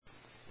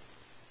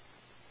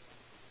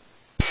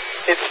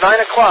It's 9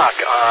 o'clock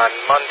on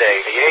Monday,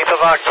 the 8th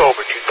of October, 2012,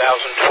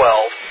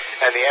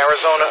 and the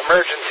Arizona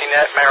Emergency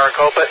Net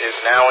Maricopa is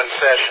now in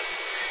session.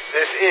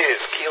 This is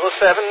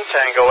K7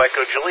 Tango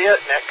Echo Juliet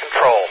Net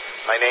Control.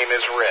 My name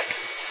is Rick.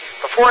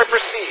 Before I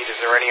proceed,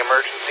 is there any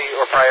emergency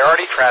or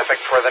priority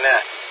traffic for the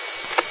net?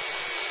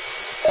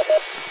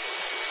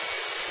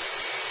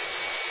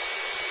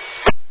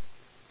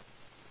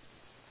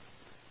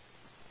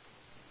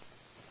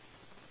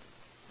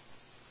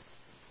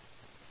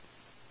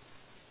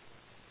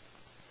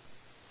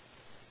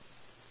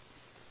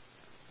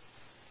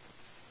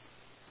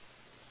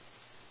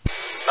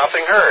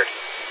 Nothing heard.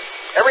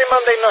 Every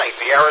Monday night,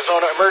 the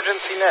Arizona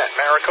Emergency Net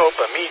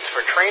Maricopa meets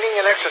for training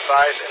and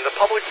exercise in the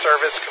public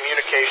service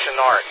communication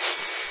arts.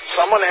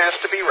 Someone has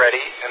to be ready,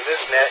 and this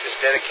net is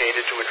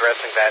dedicated to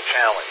addressing that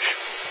challenge.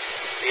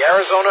 The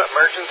Arizona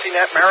Emergency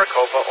Net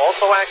Maricopa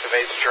also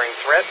activates during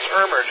threats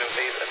or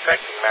emergencies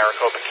affecting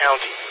Maricopa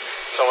County.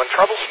 So when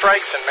trouble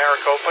strikes in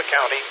Maricopa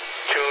County,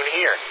 tune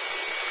here.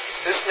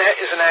 This net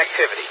is an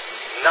activity,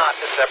 not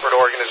a separate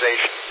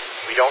organization.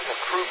 We don't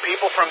recruit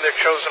people from their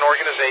chosen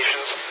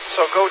organizations,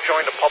 so go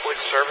join a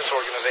public service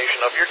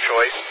organization of your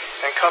choice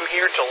and come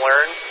here to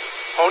learn,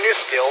 hone your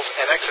skills,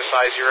 and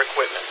exercise your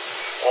equipment.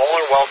 All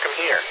are welcome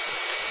here.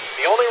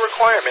 The only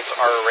requirements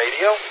are a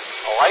radio,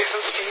 a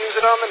license to use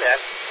it on the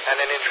net,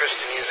 and an interest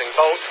in using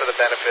both for the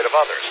benefit of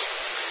others.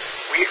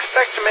 We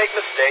expect to make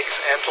mistakes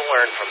and to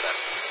learn from them.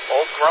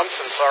 Old grumps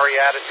and sorry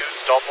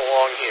attitudes don't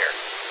belong here.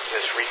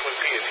 This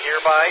frequency is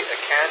hereby a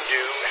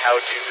can-do,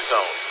 how-to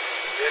zone.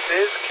 This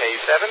is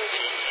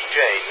K7TEJ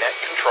Net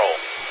Control.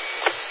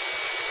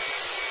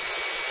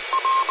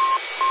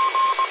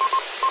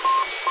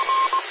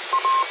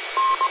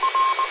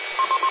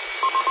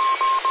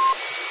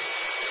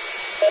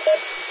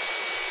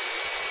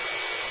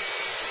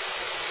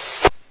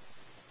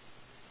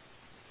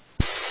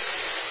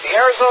 The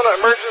Arizona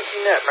Emergency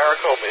Net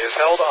Maricopa is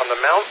held on the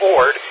Mount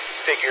Ord,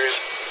 figures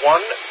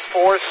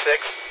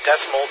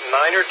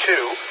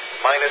 146.902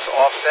 minus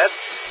offset,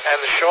 and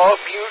the Shaw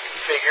Butte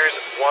figures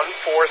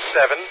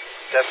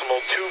 147.24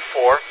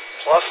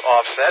 plus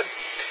offset,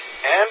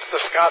 and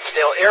the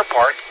Scottsdale Air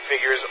Park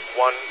figures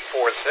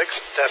 146.76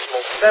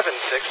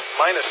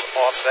 minus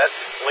offset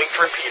linked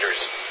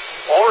repeaters.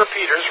 All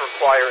repeaters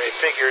require a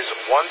figures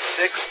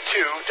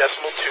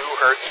 162.2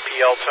 Hertz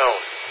PL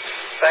tone.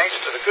 Thanks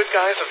to the good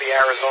guys of the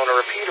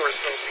Arizona Repeater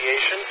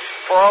Association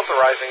for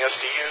authorizing us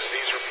to use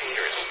these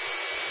repeaters.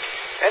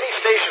 Any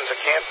stations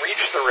that can't reach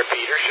the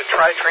repeater should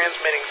try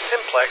transmitting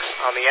simplex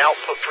on the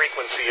output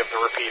frequency of the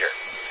repeater.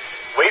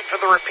 Wait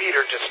for the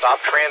repeater to stop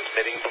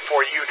transmitting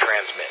before you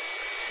transmit.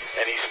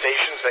 Any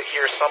stations that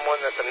hear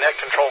someone that the net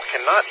control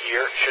cannot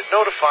hear should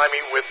notify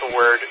me with the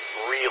word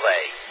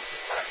relay.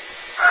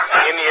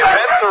 In the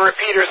event the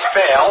repeaters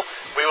fail,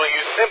 we will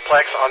use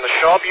simplex on the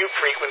Shaw Butte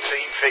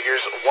frequency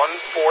figures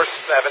 147.24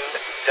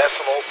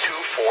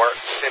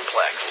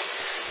 simplex.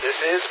 This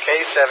is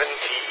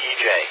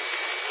K7TEJ.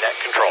 Net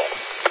Control.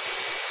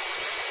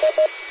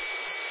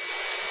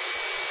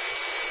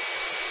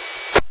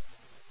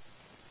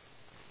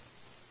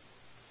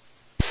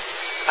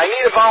 I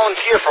need a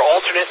volunteer for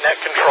alternate net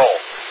control.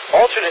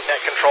 Alternate net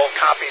control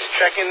copies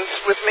check-ins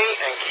with me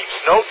and keeps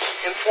notes,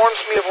 informs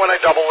me of when I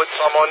double with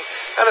someone,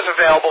 and is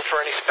available for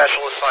any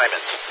special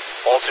assignments.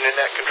 Alternate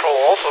net control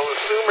also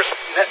assumes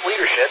net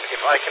leadership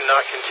if I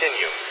cannot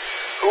continue.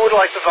 Who would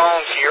like to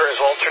volunteer as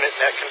alternate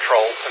net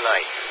control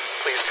tonight?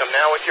 Please come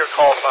now with your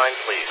call sign,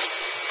 please.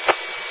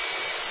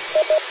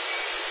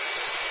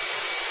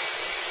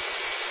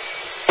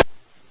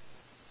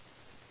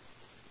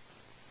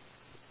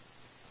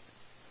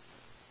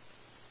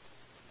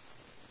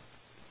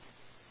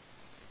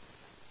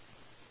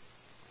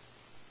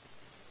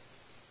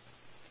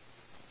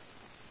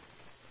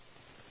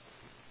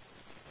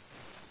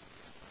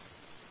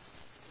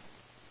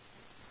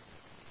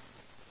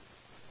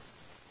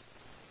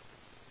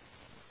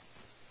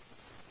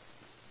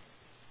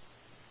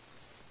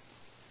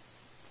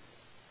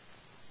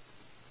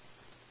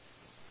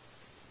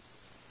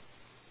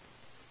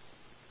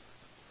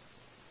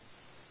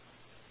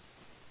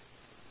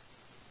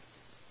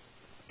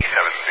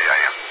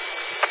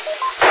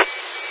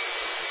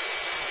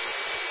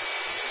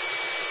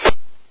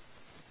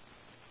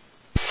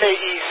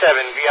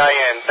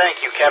 K7VIN. Thank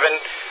you, Kevin.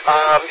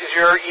 Is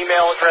your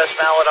email address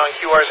valid on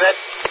QRZ?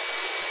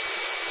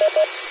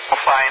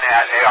 Fine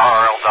at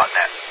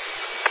ARRL.net.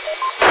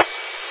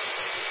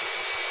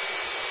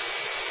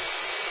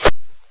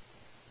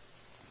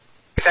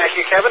 Thank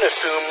you, Kevin.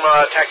 Assume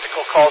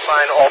tactical call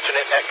sign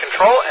alternate net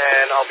control,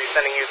 and I'll be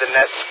sending you the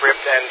net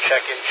script and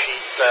check-in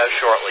sheet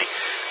shortly.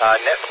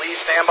 Net,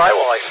 please stand by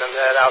while I send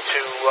that out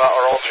to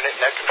our alternate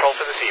net control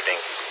for this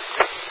evening.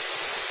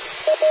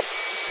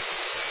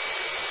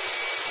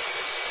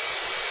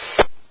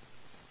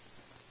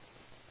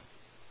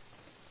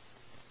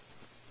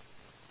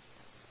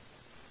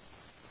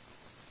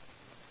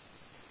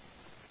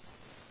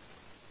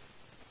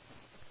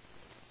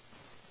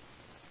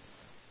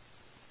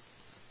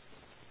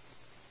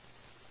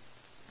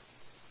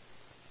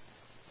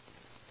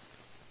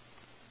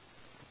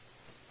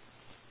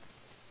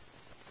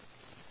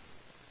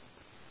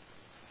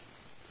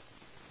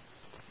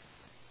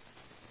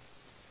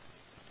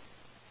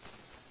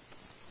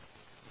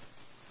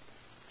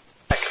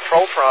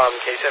 from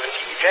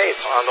K7TEJ.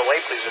 It's on the way.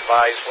 Please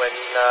advise when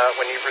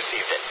you've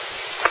received it.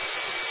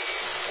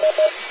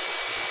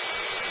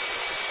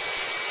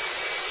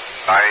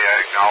 I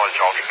acknowledge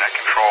alternate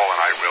control,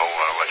 and I will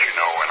let you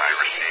know when I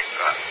receive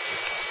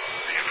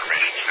the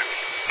information sent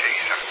to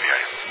K7TEJ.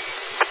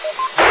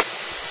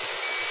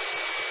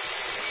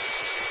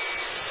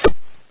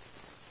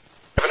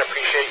 I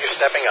appreciate you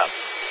stepping up.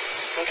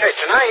 Okay,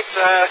 tonight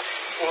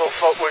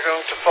we're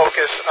going to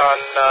focus on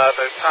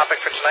the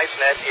topic for tonight's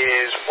net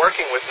is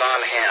working with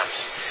non-hams.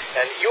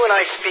 And you and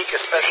I speak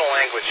a special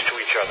language to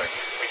each other.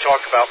 We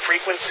talk about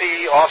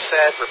frequency,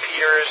 offset,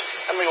 repeaters,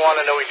 and we want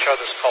to know each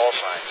other's call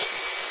signs.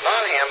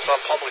 Non-hams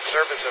on public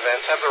service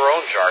events have their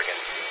own jargon,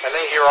 and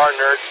they hear our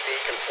nerds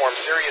speak and form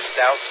serious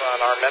doubts on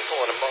our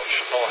mental and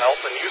emotional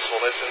health and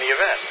usefulness in the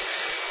event.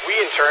 We,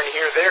 in turn,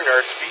 hear their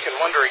nerds speak and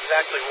wonder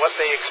exactly what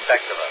they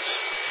expect of us.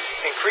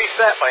 Increase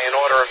that by an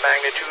order of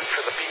magnitude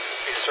for the people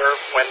we serve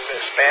when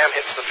the spam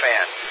hits the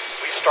fan.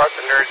 We start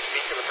the nerd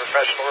speak and the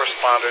professional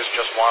responders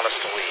just want us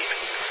to leave.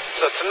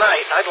 So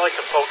tonight, I'd like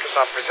to focus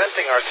on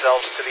presenting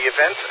ourselves to the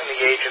events and the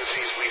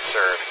agencies we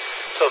serve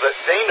so that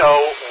they know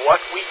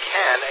what we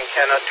can and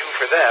cannot do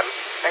for them,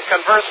 and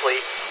conversely,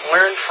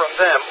 learn from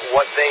them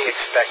what they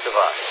expect of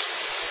us.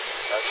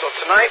 So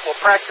tonight, we'll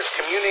practice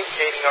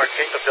communicating our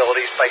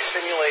capabilities by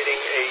simulating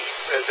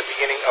the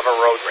beginning of a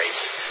road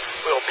race.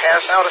 We'll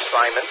pass out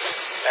assignments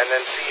and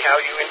then see how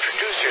you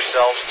introduce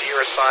yourselves to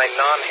your assigned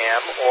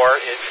non-ham, or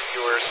if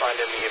you were assigned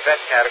in the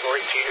event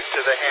category,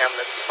 to the ham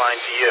that's assigned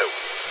to you.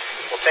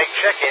 We'll take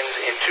check-ins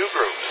in two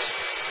groups.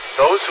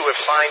 Those who have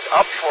signed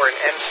up for an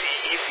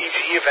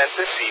MC-ECG event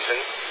this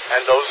season,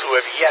 and those who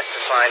have yet to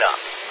sign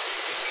up.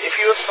 If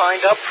you have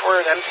signed up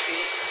for an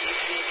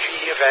MC-ECG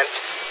event,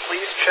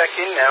 please check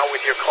in now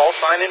with your call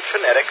sign and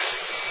phonetics,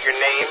 your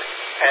name,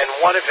 and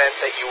what event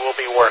that you will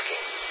be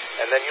working.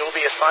 And then you'll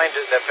be assigned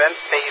an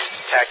event-based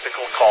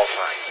tactical call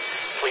sign.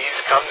 Please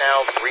come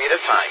now 3 at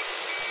a time.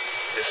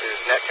 This is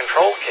Net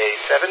Control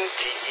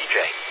K7TEJ.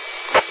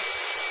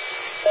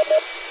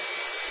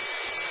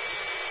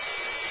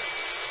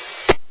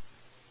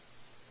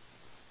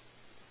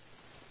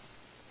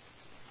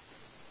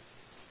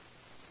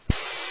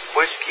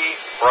 Whiskey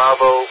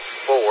Bravo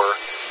 4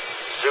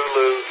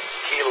 Zulu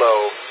Kilo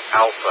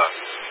Alpha.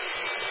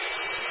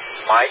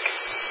 Mike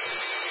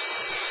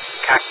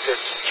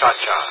Cactus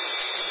Cha-Cha.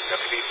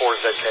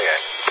 WB4ZKA.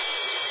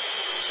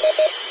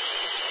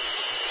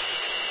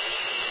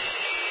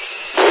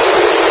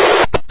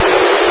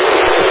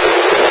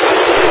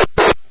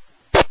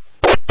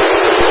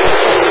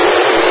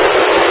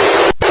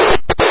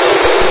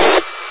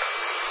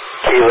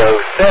 Kilo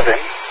 7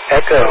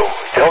 Echo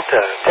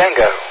Delta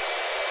Tango.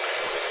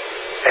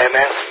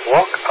 MS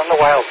Walk on the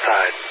Wild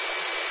Side.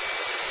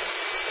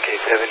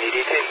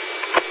 K7EDT.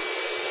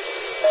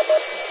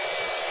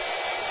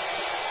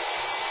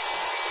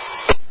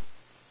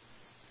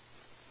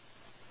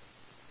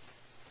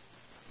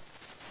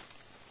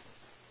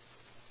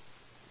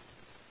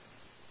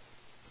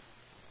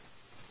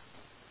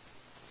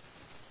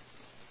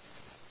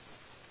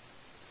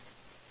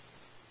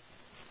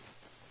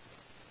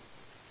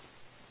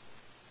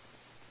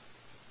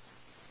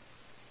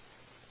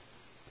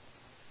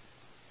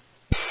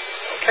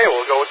 Okay,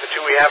 we'll go with the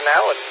two we have now,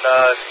 and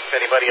if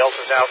anybody else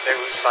is out there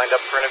who's signed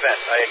up for an event.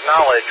 I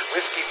acknowledge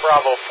Whiskey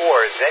Bravo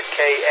 4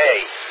 ZKA.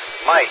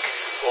 Mike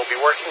will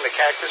be working the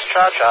Cactus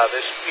Cha-Cha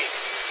this week.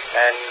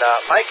 And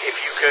Mike, if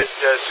you could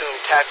assume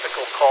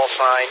tactical call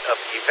sign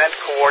of Event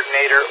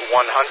Coordinator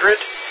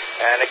 100,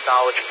 and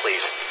acknowledge,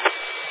 please.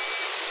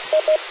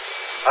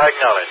 I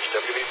acknowledge.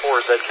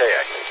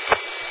 WB4ZKA.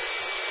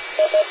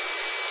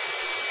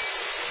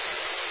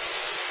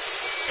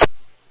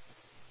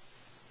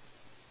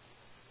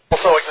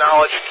 Also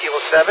acknowledge Kilo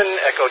 7,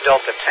 Echo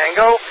Delta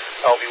Tango.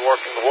 I'll be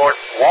working the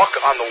walk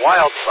on the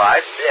wild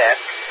side.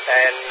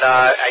 And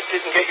I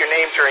didn't get your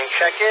name during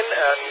check-in.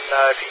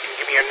 And if you can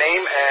give me your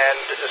name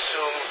and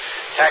assume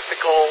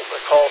tactical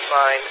call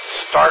sign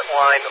start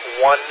line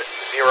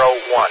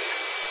 101.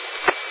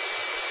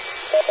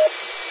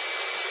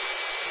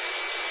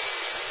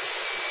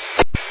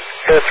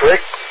 Yes, Rick.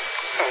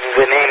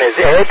 The name is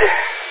Ed.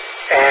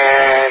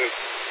 And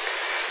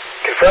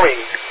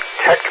confirming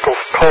tactical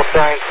call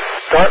sign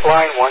start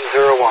line 101.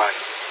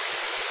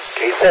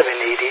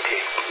 K7EDT.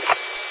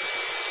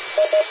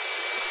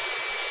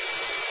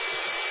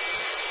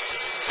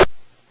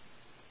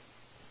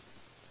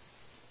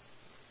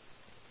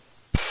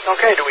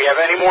 Okay, do we have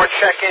any more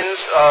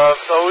check-ins of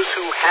those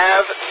who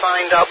have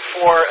signed up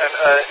for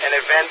an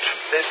event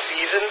this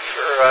season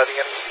for the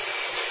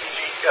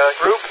MCG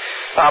group?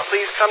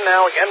 Please come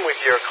now again with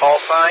your call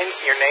sign,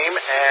 your name,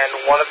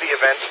 and one of the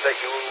events that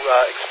you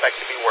expect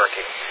to be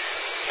working.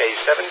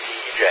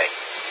 K7TEJ.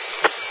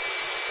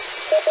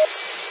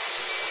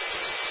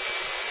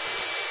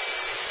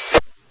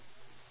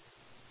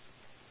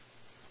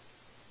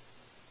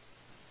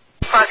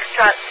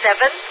 Foxtrot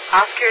 7,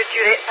 Oscar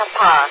Juliet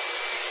Papa.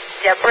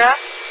 Deborah,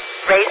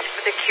 Race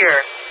for the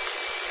Cure.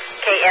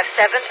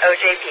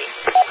 KF7OJP.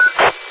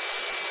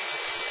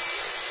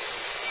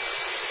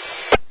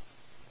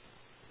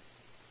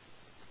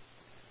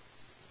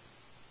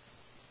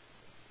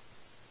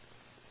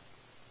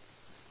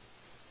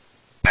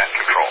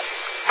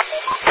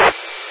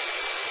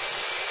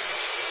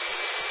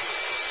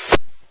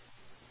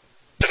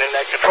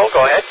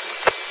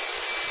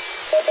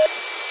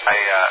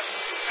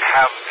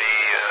 have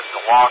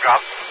the log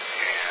up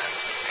and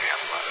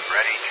am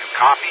ready to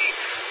copy.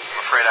 I'm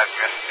afraid I've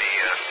missed the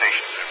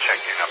stations that have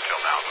checked in up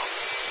till now, though.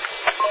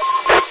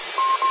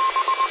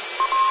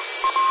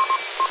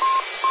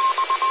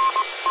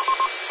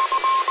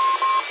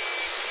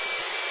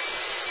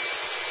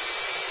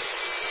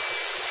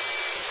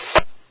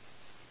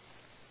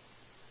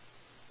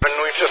 And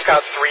we've just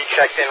got 3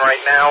 checked in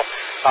right now.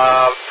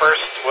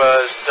 First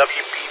was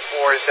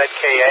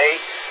WB4ZKA,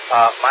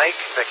 Mike,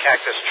 the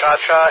Cactus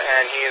Cha-Cha,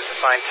 and he is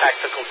assigned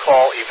Tactical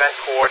Call Event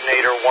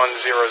Coordinator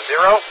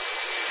 100.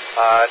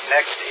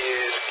 Next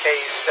is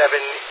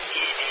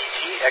K7EDT,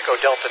 Echo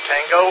Delta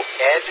Tango,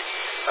 Ed,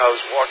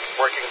 who's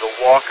working the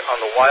walk on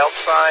the wild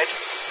side,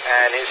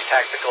 and his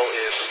tactical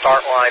is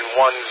Start Line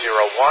 101.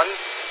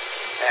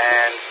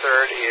 And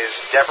third is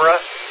Deborah,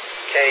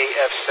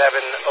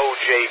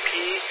 KF7OJP,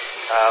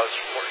 who's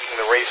working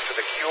the Race for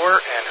the Cure,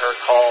 and her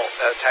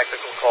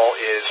tactical call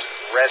is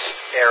Rest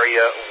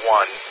Area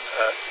 1,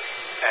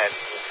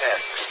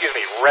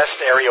 Rest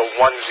Area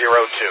 102.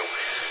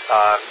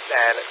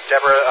 And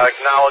Deborah,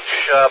 acknowledge,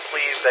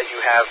 please, that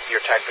you have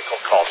your tactical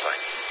call sign.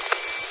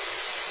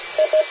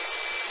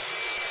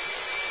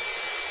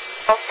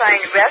 Call sign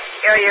Rest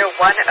Area 102,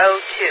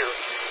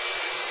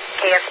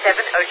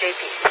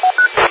 KF7OJP.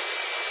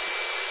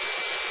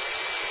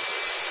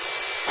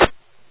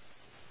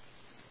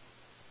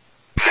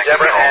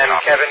 Deborah and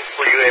Kevin,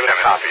 were you able to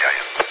copy? I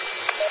am.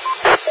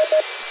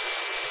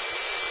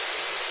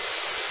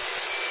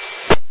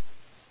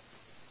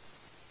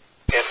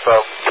 Info.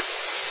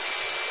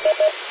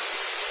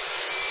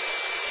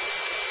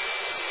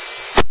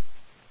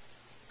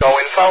 Go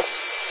info.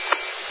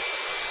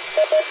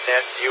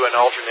 Net, you and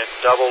alternate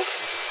doubled.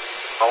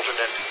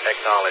 Alternate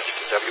acknowledged.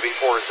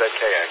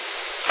 WB4ZKA.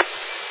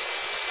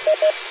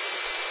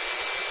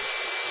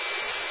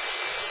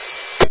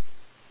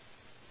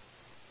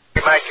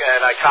 Mike,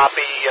 and I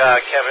copy.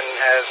 Kevin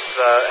has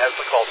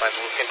the call signs.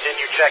 We'll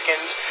continue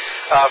check-ins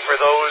for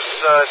those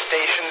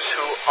stations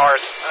who are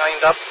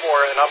signed up for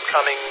an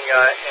upcoming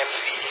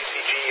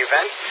MCECG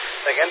event.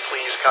 Again,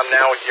 please come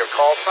now with your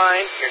call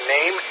sign, your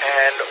name,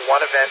 and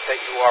one event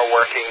that you are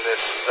working this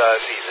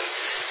season.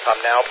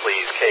 Come now,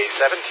 please.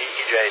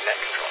 K7TEJ,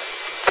 net control.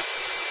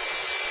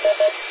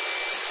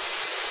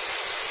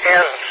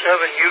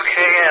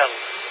 N7UKN,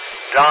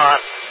 Don.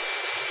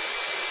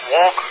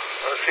 Walk,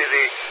 let's see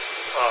the...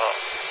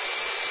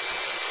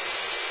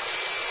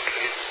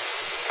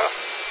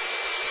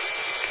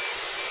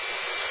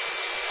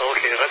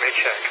 Okay, let me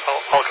check.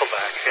 I'll come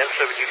back.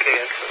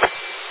 N7UKN.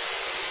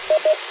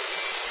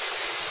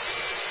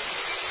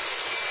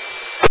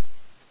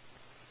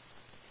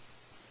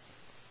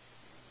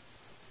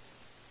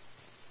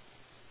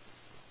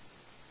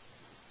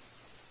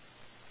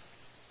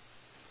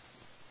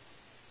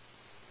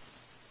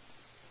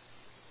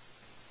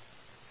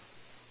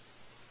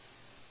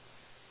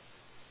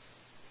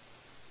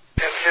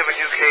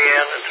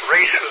 N7UKN, it's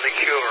Race for the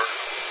Cure.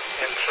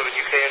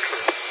 N7UKN for...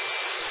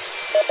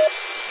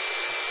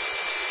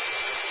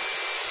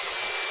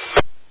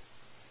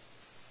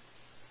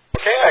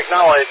 Okay, I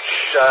acknowledge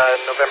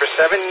November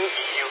 7,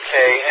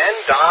 UKN,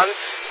 Don,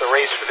 the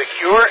Race for the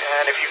Cure,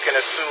 and if you can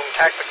assume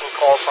tactical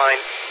call sign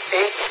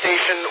 8,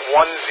 station 103.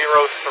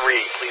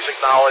 Please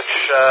acknowledge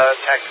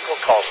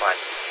tactical call sign.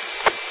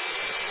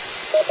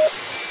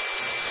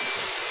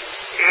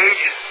 8,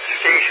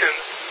 station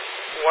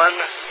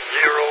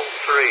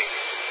 103.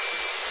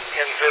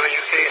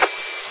 N7UKN.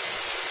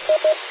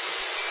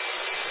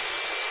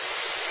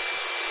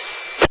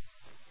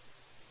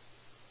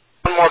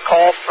 One more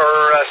call for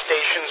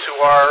stations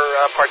who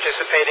are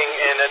participating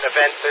in an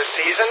event this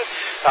season.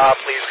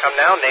 Please come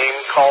now, name,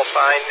 call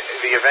sign,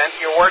 the event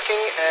you're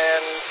working,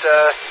 and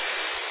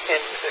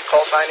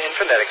call sign in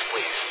phonetics,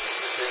 please.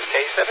 This is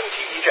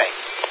K7TEJ.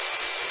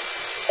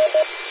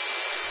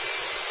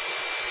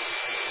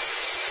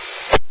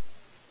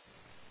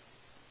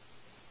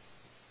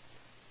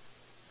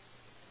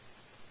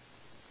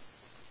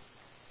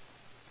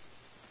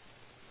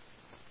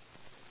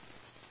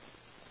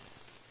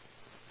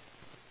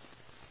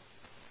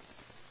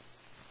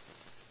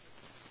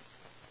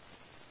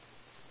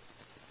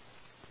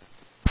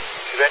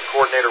 Event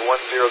coordinator 100.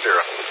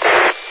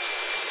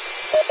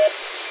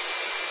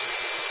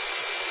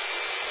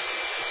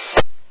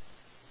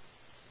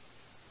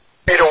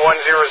 Coordinator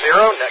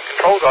 100, net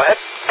control, go ahead.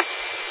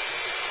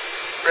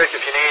 Rick,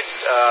 if you need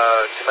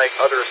to make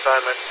other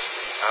assignments,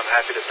 I'm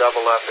happy to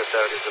double up if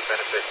that is a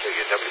benefit to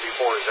you.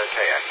 WB4 is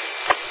okay.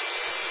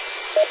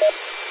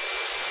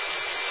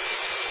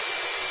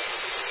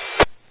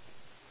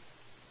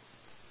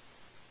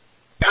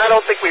 I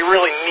don't think we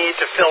really need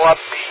to fill up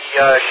the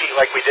sheet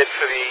like we did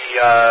for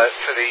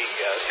the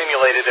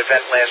simulated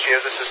event last year.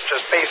 This is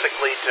just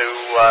basically to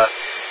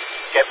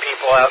get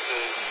people out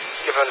and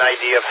give an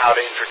idea of how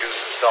to introduce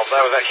themselves.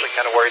 I was actually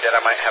kind of worried that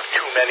I might have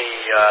too many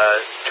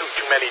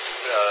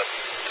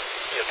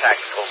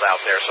tacticals out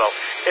there. So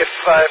if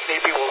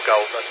need be, we'll go.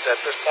 But at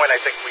this point, I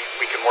think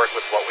we can work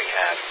with what we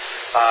had.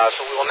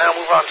 So we will now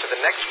move on to the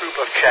next group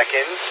of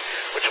check-ins,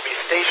 which will be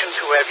stations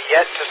who have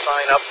yet to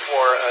sign up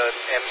for an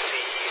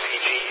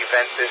MC-ECG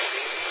event this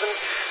season.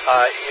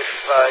 If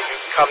you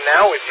come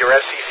now with your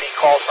FCC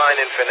call sign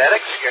in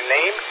phonetics, your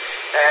name,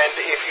 and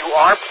if you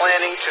are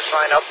planning to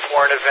sign up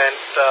for an event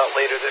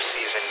later this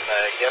season,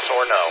 yes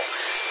or no.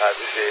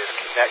 This is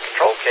Net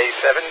Control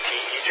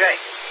K7TEJ.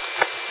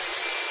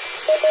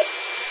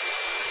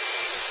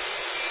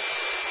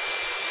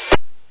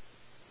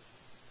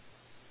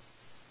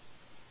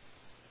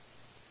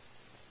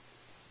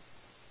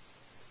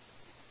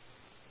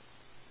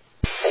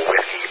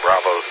 Whiskey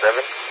Bravo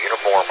 7,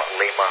 Uniform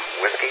Lima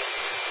Whiskey.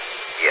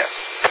 Yes.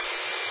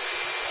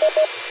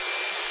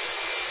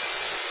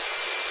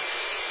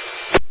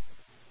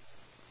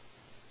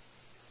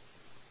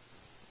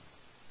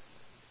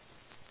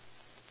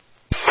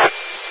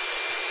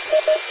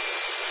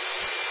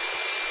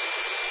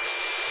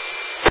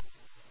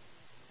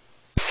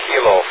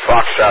 Kilo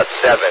Foxtrot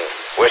 7,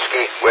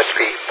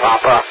 Whiskey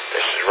Papa.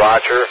 This is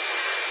Roger.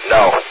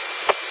 No.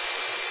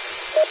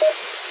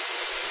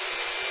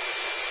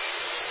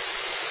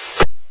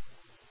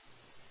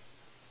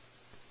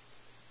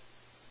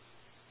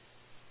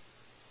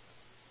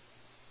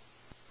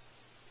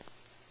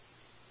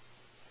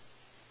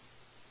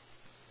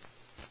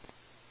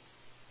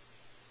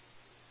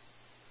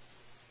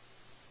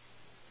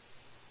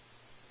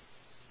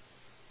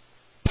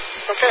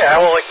 Okay,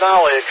 I will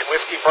acknowledge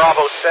Whiskey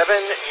Bravo 7,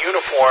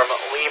 Uniform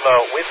Lima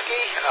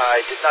Whiskey.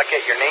 I did not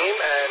get your name,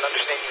 and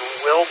understand you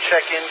will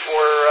check in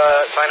for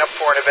sign up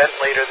for an event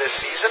later this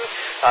season.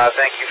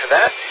 Thank you for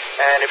that.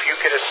 And if you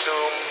could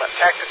assume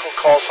tactical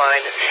call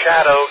sign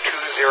Shadow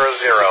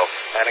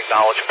 200 and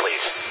acknowledge,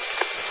 please.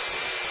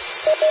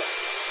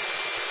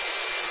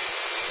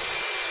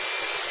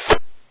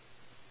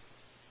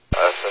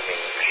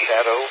 Assuming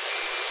Shadow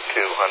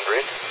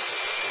 200,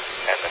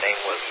 and the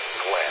name was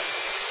Glenn.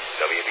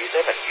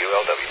 WB7,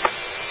 ULW.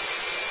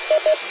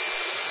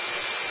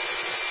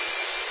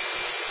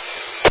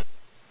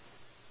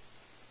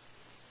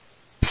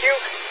 Thank you,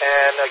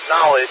 and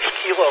acknowledge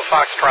Kilo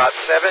Foxtrot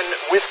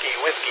 7, Whiskey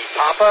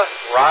Papa,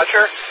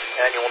 Roger,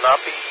 and you will not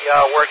be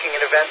working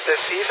an event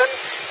this season.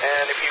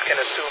 And if you can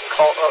assume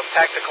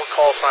tactical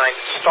call sign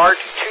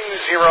Start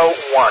 201,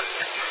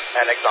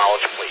 and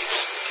acknowledge, please.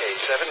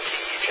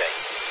 K7TEJ.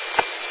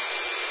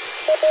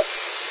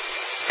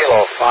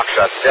 Kilo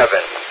Foxtrot 7,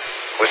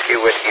 Whiskey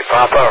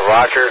Papa,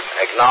 Roger,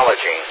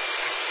 acknowledging.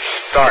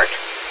 Start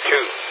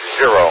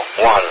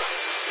 201.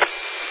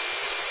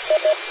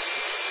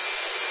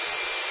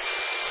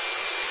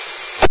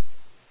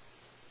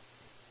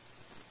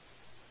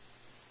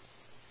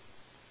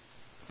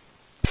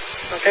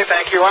 Okay,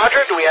 thank you,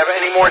 Roger. Do we have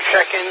any more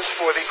check-ins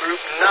for the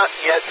group not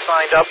yet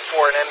signed up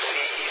for an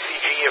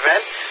MC-ECG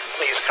event?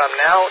 Please come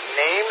now.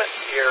 Name,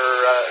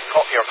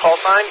 your call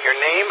sign, your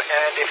name,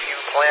 and if you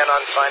plan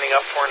on signing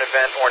up for an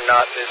event or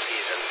not this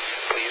season.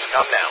 Please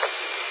come now.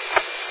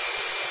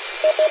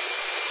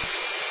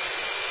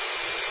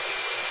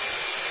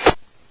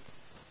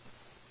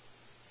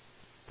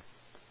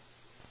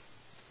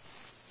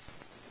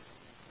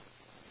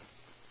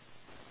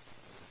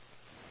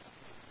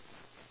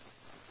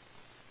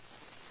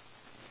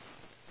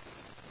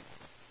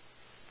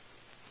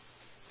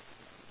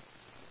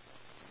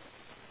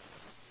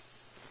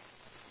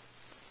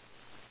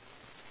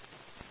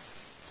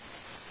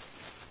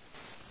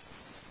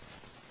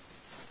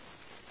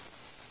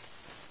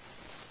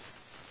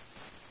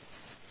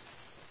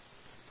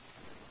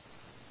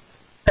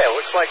 Okay, it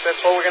looks like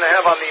that's all we're going to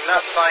have on the not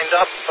signed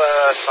up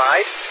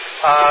side.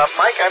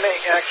 Mike, I may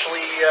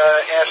actually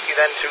ask you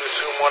then to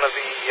assume one of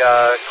the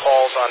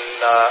calls on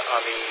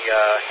the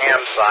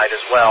ham side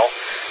as well.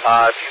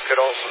 If you could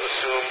also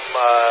assume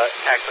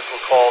tactical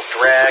call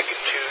drag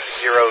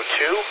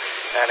 202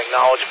 and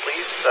acknowledge,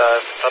 please,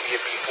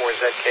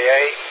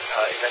 WB4ZKA,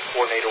 event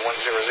coordinator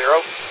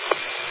 100.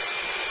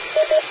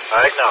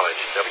 I acknowledge.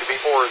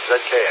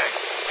 WB4ZKA.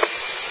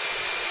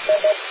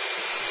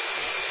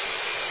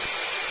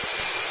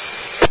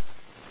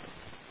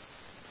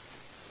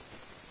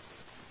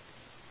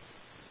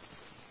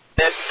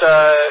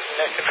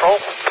 Net control.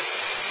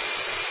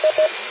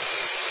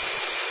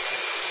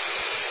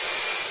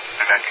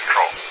 Net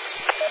control.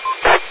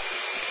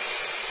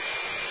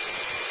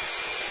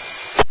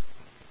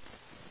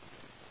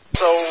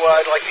 So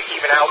I'd like to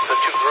even out the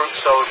two groups,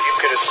 so if you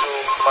could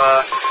assume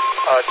a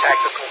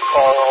tactical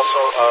call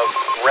also of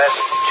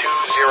Rest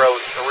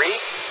 203.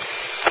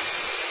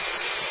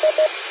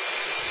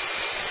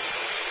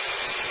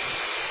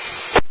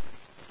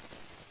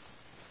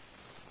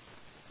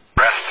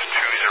 Rest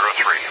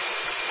 203.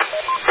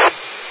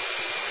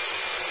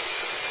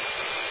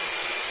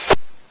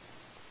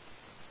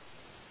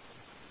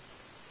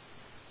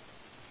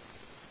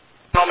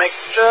 I'll make,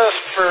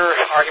 just for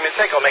argument's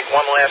sake, I'll make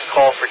one last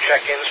call for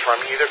check-ins from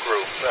either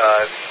group.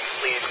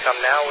 Please come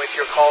now with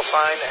your call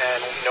sign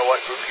and know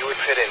what group you would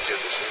fit into.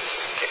 This is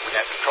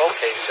Net Control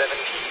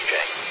K7TEJ.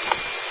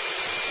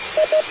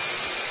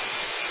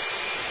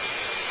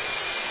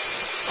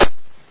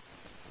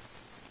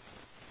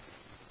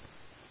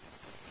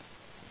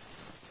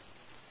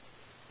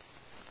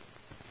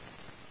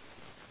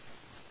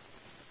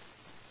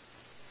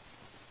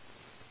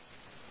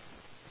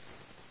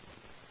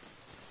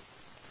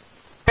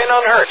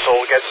 unhurt, so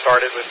we'll get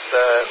started with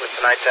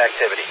tonight's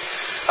activity.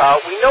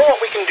 We know what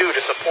we can do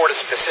to support a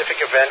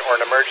specific event or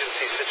an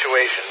emergency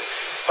situation,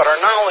 but our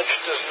knowledge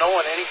does no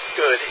one any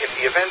good if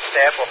the event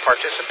staff or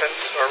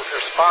participants or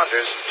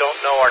responders don't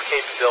know our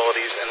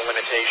capabilities and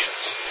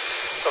limitations.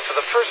 So for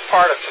the first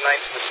part of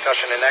tonight's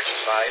discussion and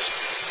exercise,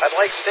 I'd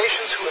like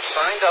stations who have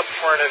signed up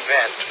for an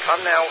event to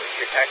come now with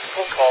your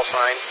tactical call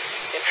sign,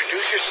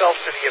 introduce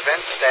yourself to the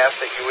event staff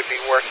that you would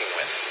be working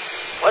with.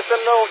 Let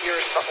them know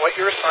what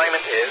your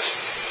assignment is,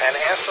 and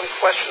ask some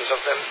questions of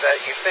them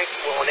that you think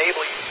will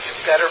enable you to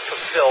better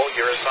fulfill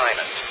your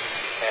assignment.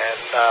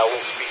 And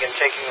we'll begin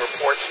taking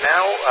reports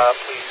now.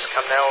 Please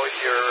come now with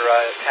your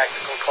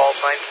tactical call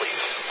sign, please.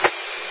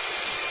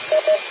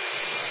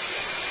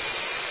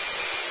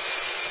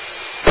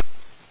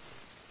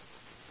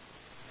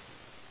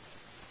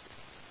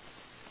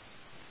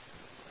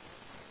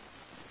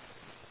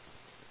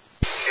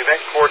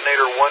 Event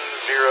Coordinator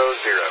 100.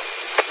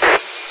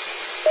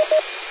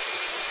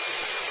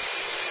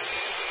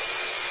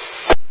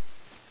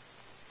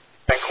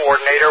 Event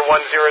Coordinator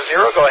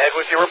 100, go ahead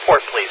with your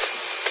report, please.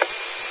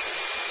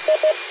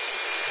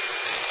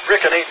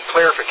 Rick, I need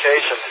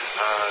clarification.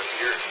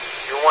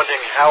 You're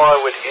wondering how I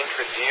would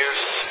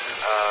introduce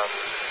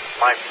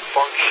my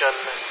function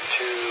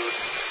to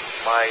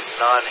my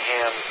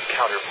non-ham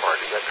counterpart.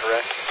 Is that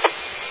correct?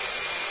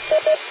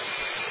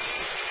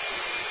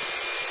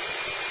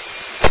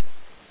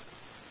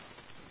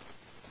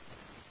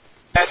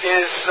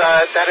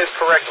 That is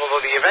correct.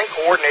 Although the event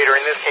coordinator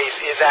in this case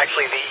is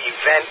actually the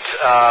event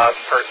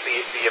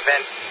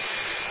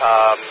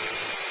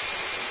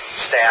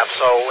staff.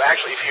 So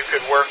actually, if you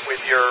could work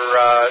with your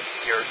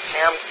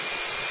ham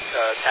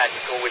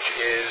tactical, which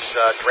is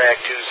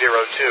drag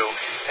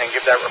 202, and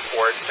give that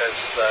report as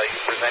you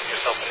present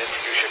yourself and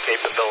introduce your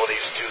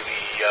capabilities to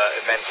the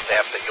event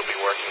staff that you'll be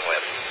working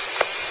with.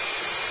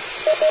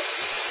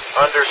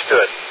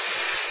 Understood.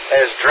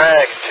 As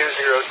drag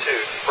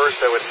 202, first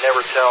I would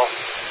never tell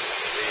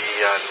the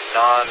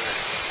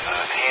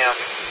non-ham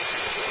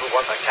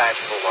what my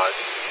tactical was.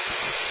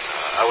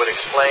 I would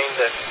explain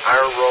that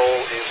our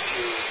role is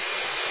to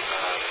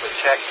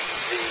protect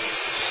the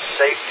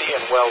safety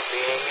and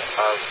well-being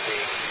of the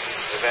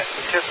event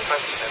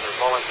participants and their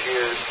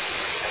volunteers,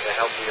 and to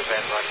help the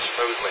event run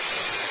smoothly.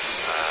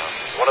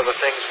 One of the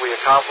things we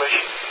accomplish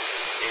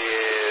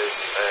is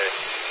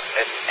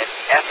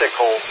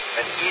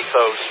an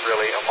ethos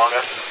really among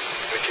us,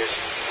 which is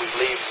we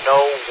leave no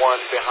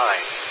one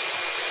behind.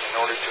 In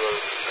order to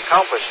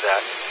accomplish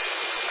that,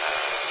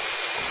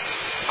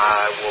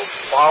 I will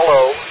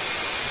follow,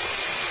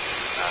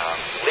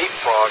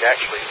 leapfrog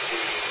actually,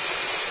 the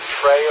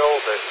trail,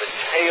 the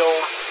tail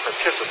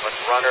participant,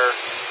 runner,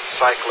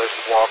 cyclist,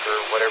 walker,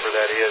 whatever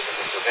that is in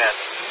this event.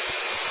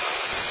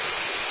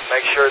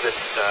 Make sure that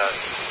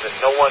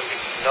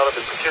none of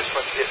the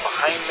participants get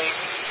behind me,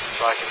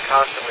 so I can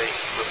constantly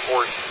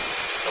report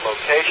the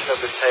location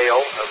of the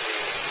tail of the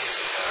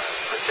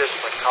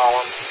participant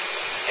column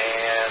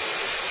and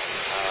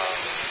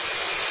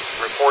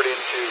report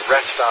into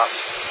rest stops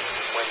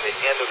when the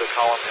end of the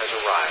column has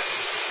arrived.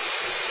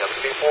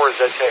 W4 is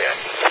ZKA.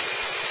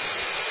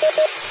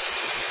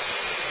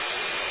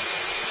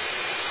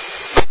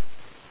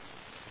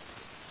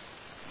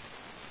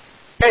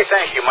 Okay,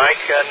 thank you,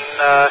 Mike. And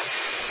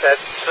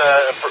that's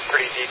a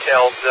pretty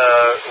detailed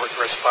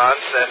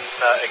response. And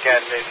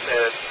again,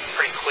 it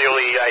pretty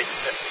clearly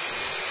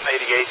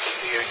ideates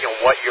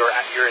what your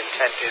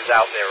intent is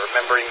out there.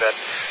 Remembering that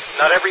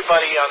not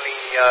everybody on the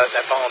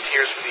that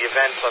volunteers for the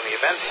events on the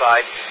event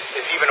side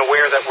is even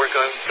aware that we're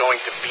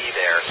going to be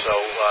there. So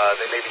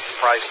they may be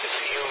surprised to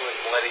see you,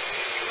 and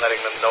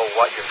letting them know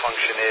what your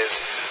function is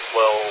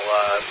will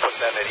put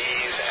them at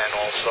ease, and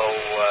also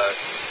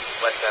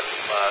let them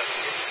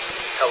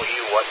tell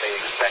you what they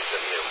expect of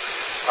you.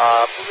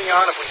 Moving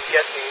on, if we can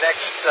get the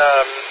next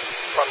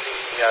from the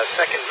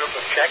second group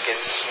of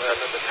check-ins,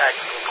 the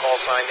tactical call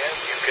sign in,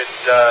 you could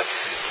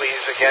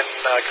please again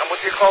come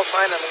with your call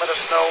sign and let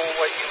us know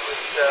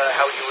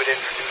how you would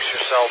introduce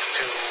yourself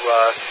to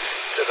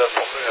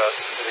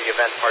the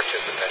event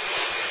participants.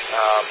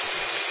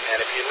 And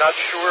if you're not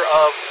sure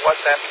of what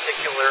that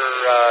particular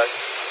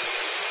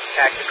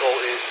tactical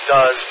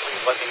does,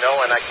 please let me know,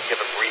 and I can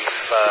give a brief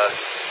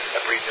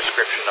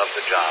description of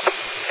the job.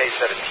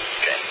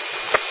 K7TEJ.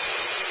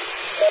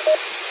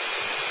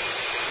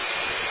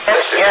 This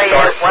is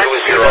Start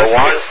 201.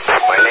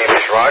 My name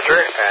is Roger,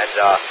 and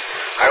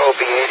I will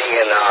be aiding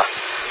in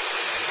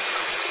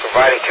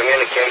providing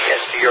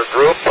communications to your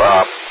group.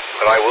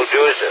 What I will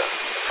do is the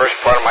first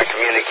part of my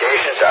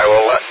communications, I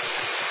will let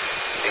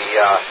the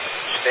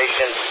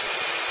stations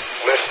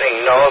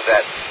listening know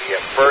that the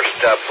first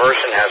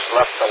person has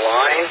left the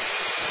line,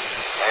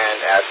 and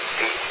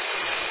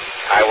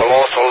I will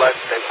also let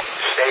the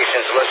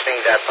stations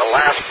listening that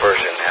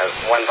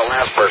when the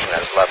last person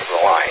has left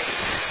the line.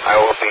 I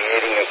will be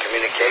aiding in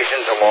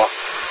communications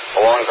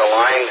along the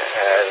line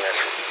and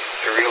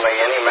to relay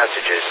any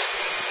messages.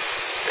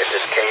 This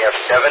is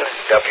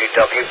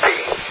KF7WWP.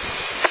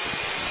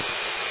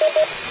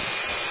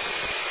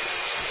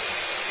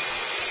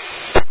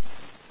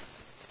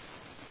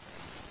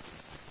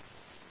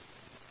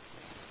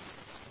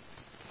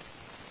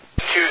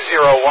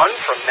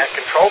 net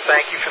control.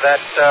 Thank you for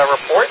that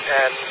report,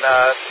 and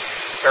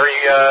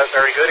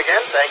very good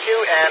again. Thank you.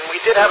 And we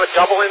did have a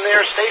double in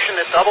there.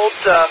 Station that doubled.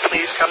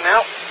 Please come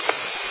now.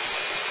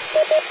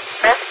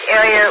 Rest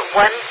area 102.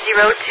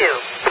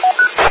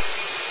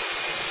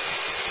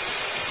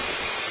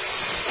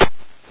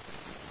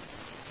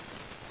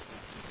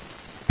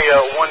 Area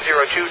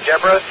 102,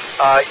 Deborah,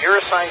 your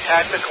assigned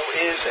tactical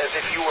is as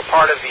if you were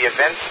part of the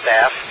event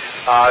staff.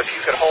 If you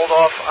could hold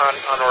off on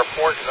a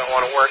report, because I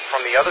want to work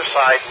from the other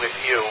side with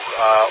you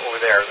over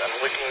there.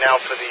 I'm looking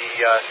now for the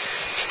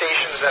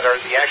stations that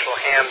are the actual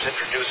hams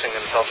introducing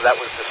themselves. That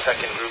was the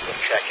second group of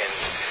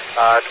check-ins.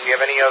 Do we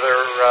have any other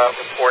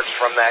reports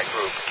from that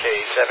group?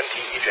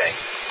 K7TEJ.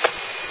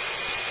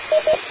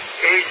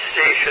 Aid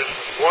Station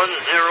 103.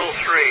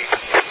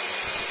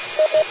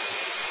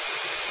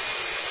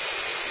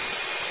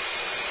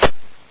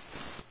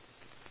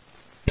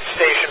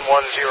 Station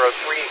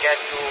 103, again,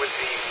 you were with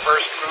the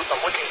first group.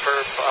 I'm looking for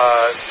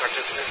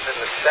participants in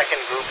the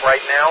second group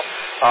right now.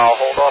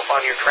 Hold off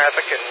on your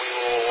traffic, and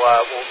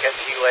we'll get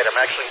to you later.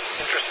 I'm actually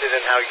interested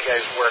in how you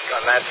guys work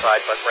on that side,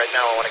 but right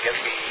now I want to get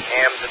the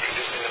hams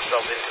introducing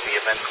themselves into the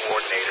event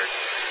coordinators.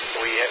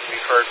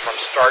 We've heard from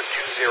Start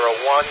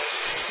 201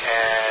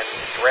 and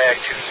Drag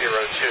 202.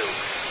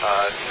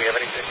 Do we have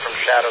anything from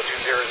Shadow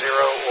 200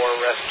 or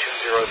Rest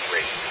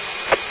 203?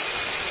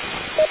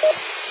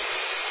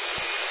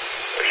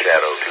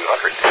 Shadow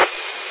 200.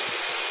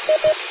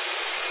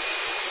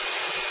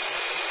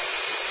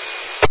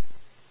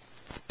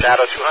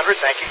 Shadow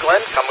 200, thank you, Glenn.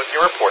 Come with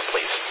your report,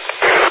 please.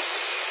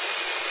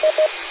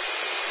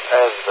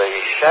 As the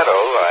Shadow,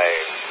 I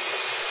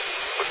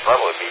would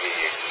probably be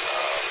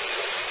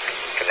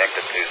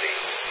connected to the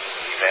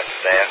event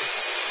staff,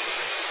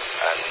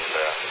 and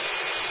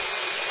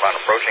upon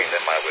approaching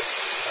them, I would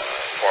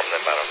inform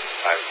them that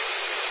I've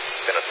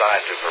been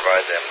assigned to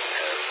provide them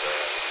as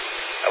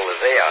a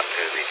liaison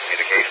to the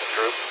communications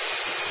group,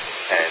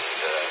 and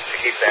to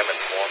keep them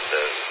informed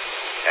of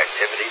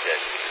activity that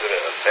could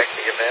affect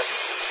the event,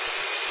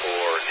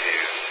 or to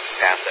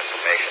pass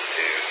information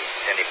to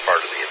any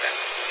part of the event.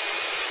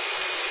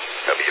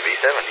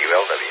 WB7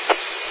 ULW.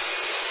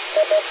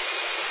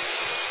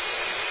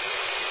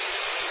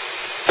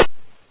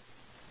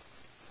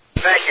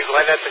 Thank you,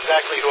 Glenn. That's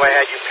exactly who I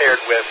had you paired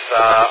with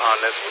on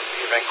this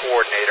event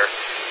coordinator,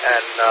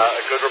 and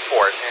a good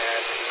report.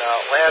 And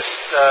last,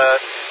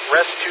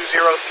 Rest 203,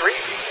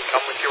 if you can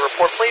come with your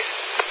report, please.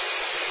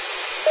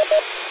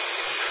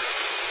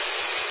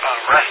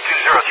 Rest 203,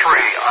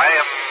 I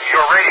am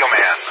your radio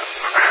man.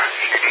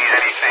 If you need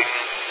anything,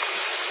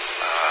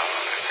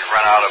 if you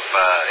run out of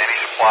any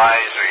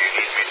supplies, or you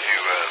need me to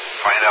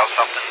find out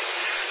something,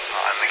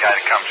 I'm the guy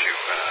that comes to you.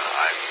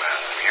 I'm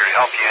here to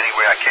help you any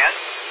way I can.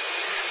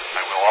 I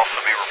will also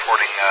be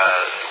reporting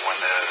when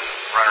the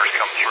runners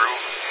come through,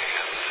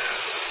 and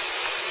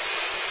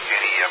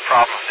any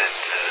problems that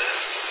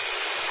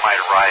might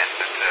arise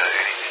that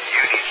anything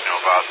you need to know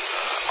about,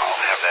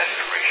 I'll have that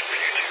information for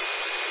you too.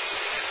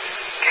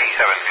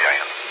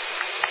 K7VIN.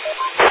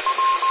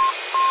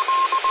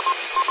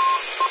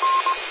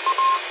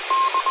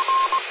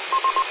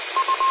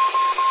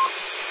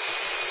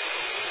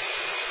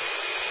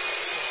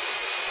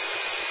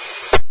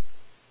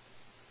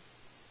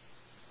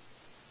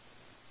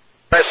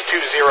 Rest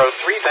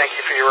 203, thank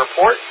you for your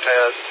report.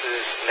 This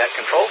is Net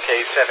Control,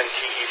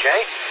 K7TEJ.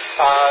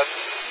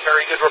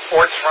 Very good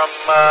reports from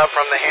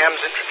the hams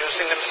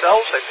introducing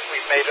themselves. I think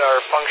we've made our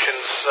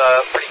functions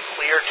pretty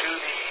clear to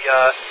the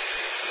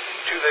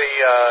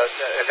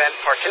event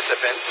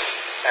participants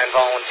and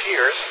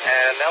volunteers.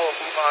 And now we'll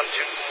move on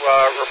to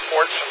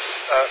reports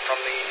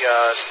from the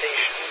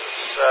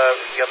stations,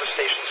 the other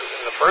stations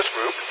within the first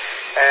group.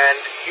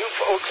 And you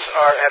folks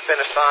have been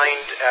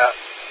assigned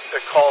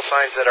the call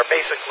signs that are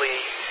basically,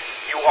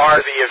 you are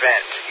the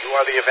event. You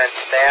are the event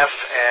staff,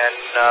 and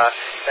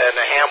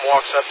the ham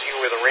walks up to you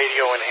with a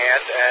radio in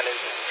hand and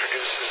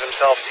introduces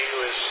himself to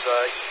you as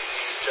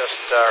you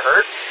just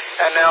heard.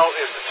 And now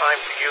is the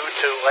time for you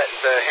to let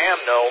the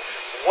ham know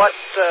what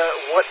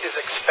is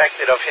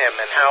expected of him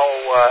and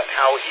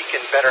how he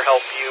can better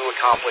help you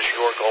accomplish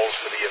your goals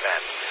for the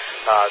event.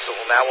 So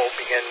now we'll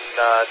begin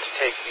to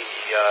take the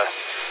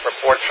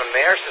reports from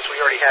there. Since we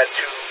already had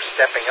two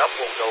stepping up,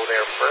 we'll go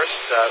there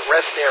first.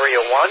 Rest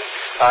Area 1,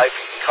 if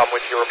you can come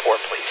with your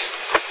report, please.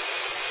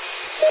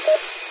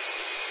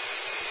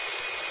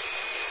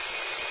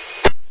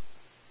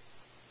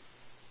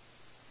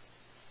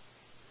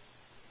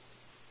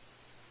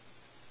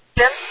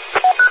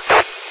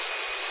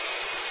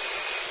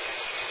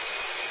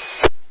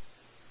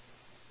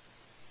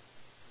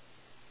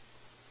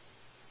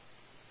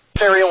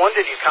 Area 1,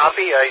 did you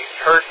copy? I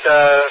heard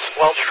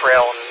Squelch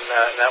Trail,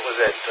 and that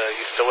was it.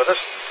 You still with us?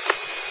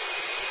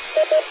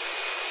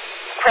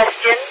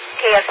 Question,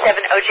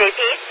 KF7OJP.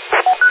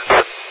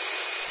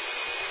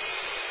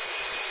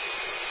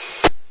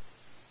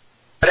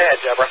 Go ahead,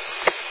 Deborah.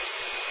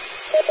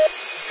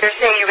 You're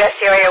saying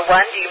Rest Area 1,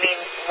 do you mean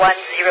 102?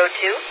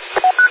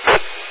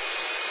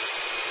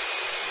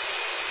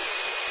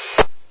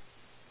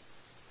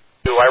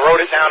 I wrote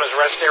it down as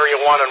rest area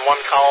 1 in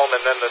one column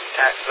and then the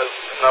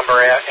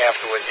number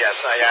afterwards. Yes,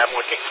 I am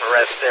looking for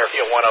rest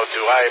area 102.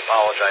 I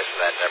apologize for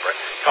that, Deborah.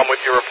 Come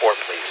with your report,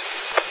 please.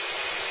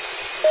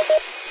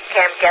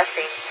 Okay, I'm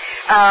guessing.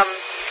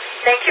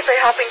 Thank you for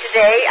helping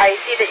today. I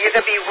see that you're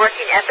going to be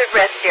working at the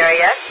rest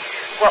area.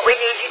 What we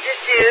need you to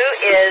do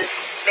is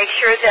make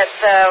sure that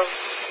the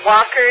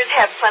walkers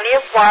have plenty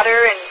of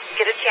water and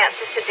get a chance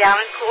to sit down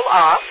and cool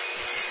off.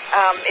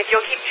 If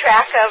you'll keep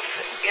track of,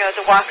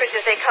 the walkers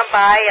as they come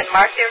by and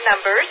mark their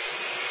numbers,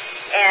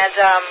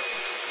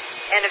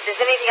 and if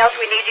there's anything else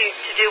we need you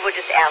to do, we'll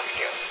just ask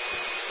you.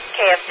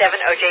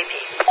 KF7OJP.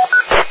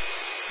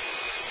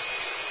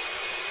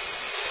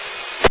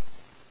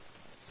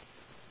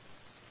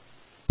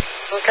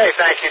 Okay,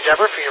 thank you,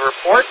 Deborah, for your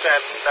report,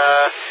 and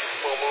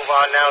we'll move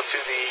on now to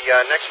the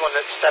next one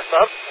that stepped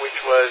up, which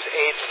was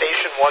aid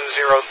station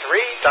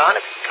 103. Don,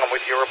 if you can come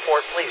with your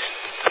report, please.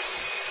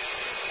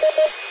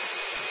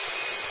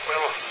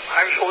 Well,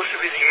 I'm supposed to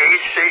be the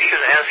aid station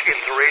asking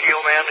the radio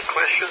man a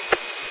question.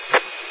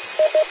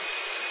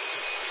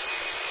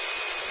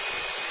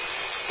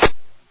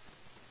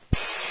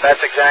 That's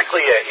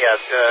exactly it, yeah.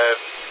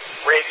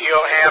 Radio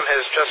Ham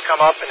has just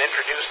come up and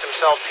introduced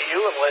himself to you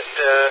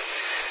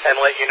and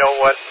let you know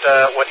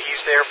what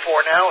he's there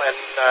for now, and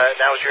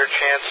now's your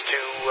chance to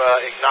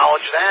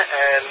acknowledge that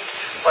and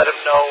let him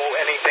know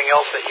anything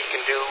else that he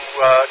can do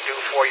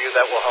for you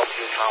that will help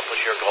you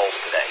accomplish your goals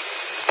today.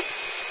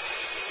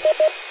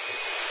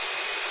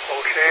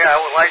 Okay, I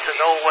would like to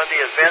know when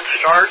the event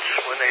starts,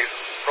 when the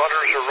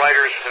runners or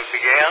riders have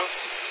began.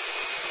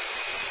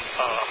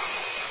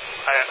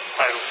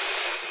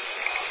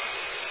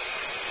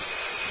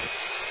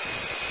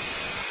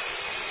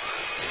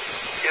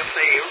 If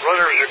the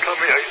runners are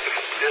coming,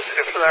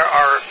 if there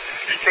are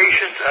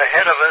stations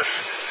ahead of us,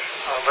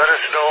 let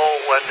us know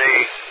when the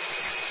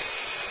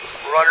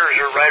runners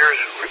or riders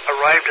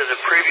arrived at the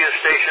previous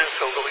station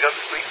so we can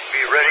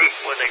be ready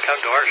when they come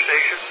to our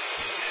station.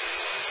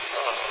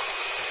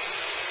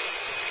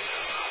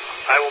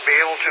 I will be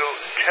able to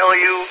tell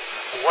you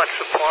what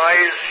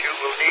supplies you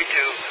will need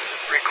to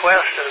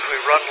request as we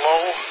run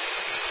low.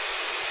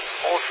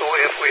 Also,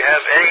 if we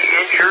have any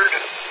injured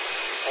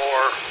or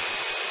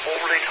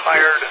overly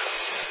tired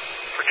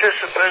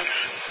participants,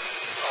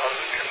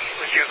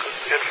 would you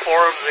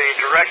inform the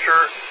director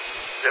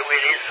that we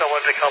need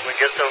someone to come and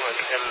get them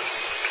and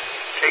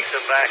take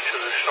them back to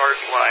the start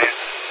line.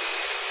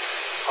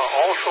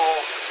 Also,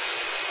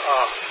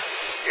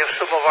 if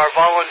some of our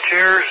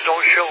volunteers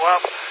don't show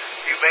up,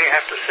 you may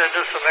have to send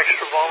us some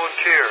extra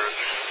volunteers.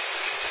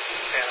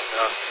 And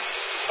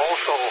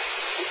also,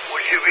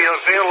 would you be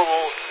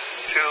available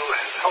to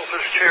help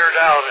us tear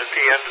down at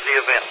the end of the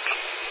event?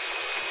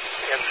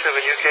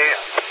 N7UKN.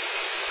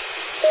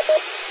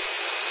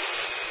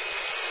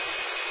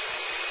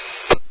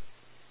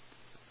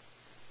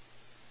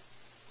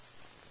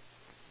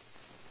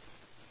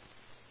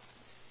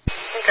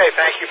 Okay,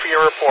 thank you for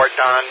your report,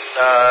 Don.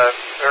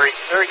 Very,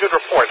 very good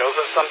report. Those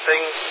are some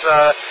things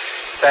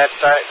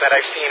that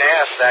I've seen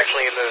asked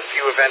actually in the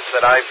few events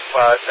that I've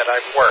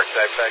worked.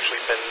 I've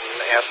actually been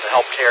asked to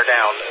help tear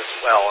down as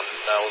well, and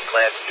I was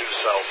glad to do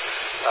so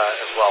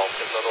as well.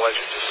 Because otherwise,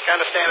 you're just kind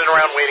of standing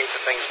around waiting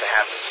for things to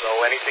happen. So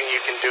anything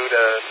you can do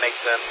to make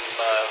them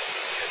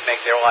make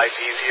their lives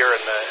easier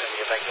and the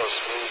event goes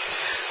smooth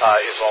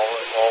is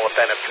all a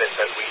benefit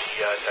that we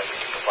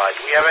can provide.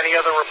 Do we have any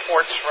other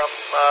reports from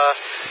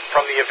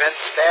the event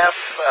staff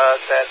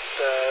that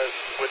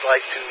would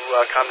like to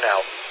come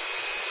now?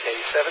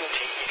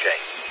 K7TEJ.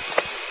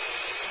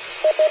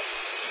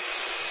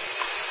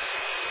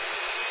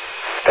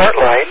 Start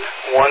line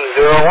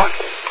 101.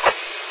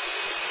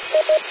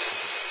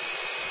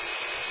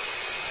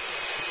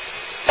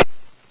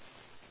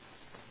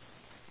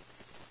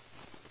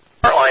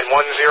 Start line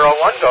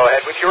 101. Go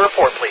ahead with your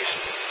report, please.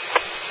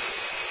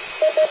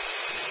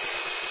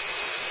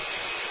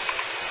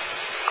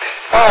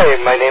 Hi,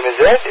 my name is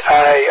Ed.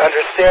 I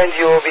understand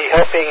you will be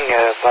helping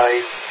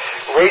by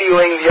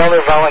radioing the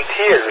other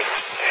volunteers.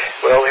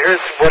 Well, here's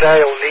what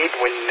I'll need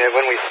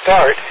when we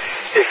start.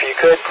 If you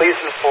could please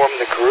inform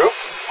the group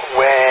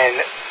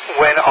when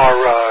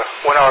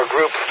our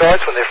group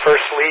starts, when they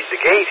first leave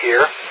the gate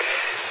here,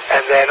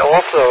 and then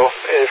also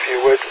if you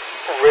would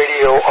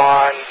radio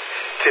on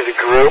to the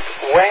group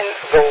when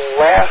the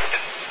last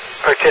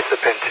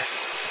participant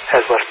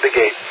has left the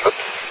gate.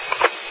 Oops.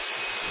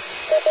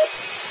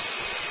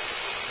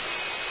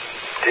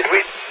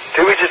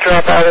 Did we just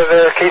drop out of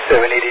the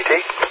K7EDT?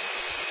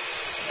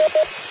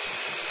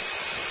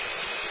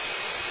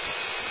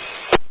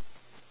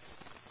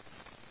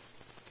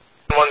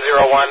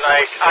 101.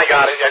 I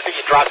got it. I think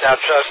you dropped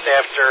out just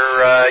after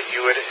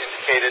you had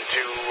indicated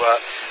to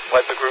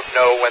let the group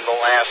know when the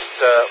last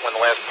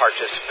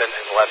participant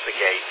has left the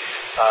gate.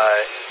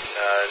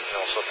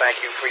 So thank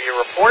you for your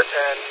report.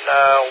 And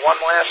one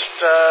last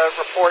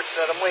report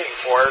that I'm waiting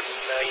for.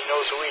 He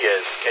knows who he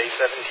is.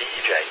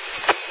 K7TEJ.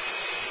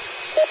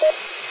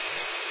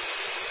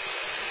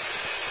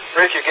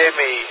 Rick, you gave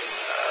me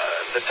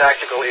the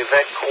tactical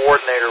event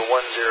coordinator 100.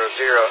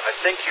 I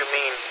think you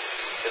mean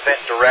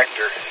event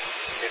director.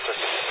 It's a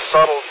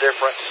subtle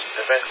difference.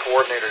 Event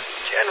coordinator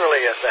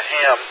generally at the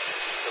ham,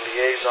 the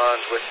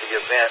liaisons with the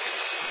event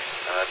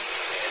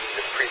in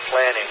the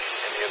pre-planning,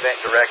 and the event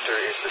director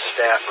is the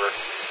staffer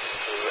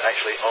who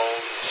actually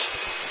owns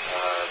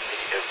the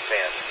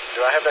event. Do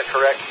I have that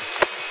correct?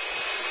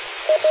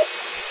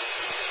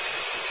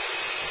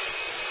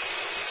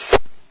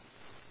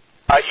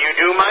 You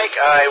do, Mike.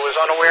 I was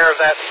unaware of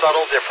that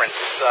subtle difference.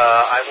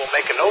 I will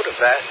make a note of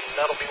that, and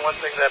that'll be one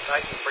thing that I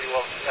can pretty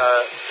well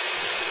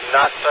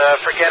not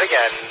forget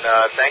again.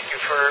 Thank you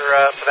for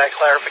that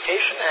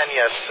clarification. And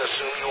yes,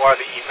 assume you are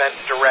the event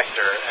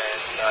director,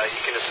 and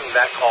you can assume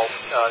that call,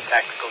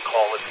 tactical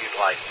call, if you'd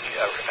like.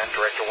 Event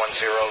director 100.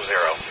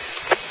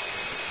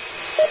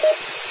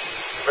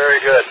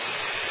 Very good.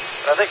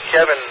 I think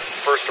Kevin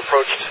first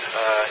approached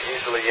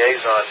he's the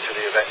liaison to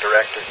the event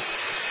director.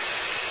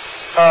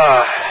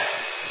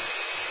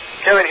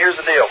 Kevin, here's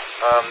the deal.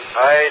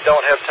 I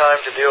don't have time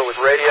to deal with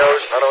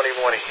radios. I don't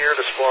even want to hear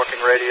the squawking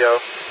radio.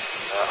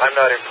 I'm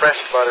not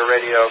impressed by the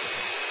radio,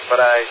 but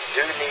I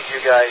do need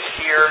you guys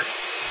here.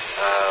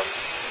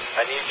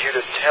 I need you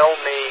to tell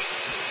me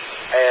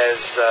as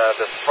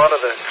the front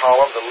of the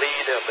column, the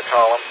lead of the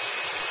column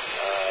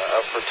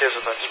of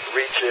participants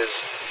reaches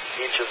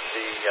each of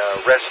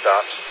the rest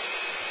stops.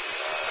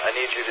 I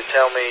need you to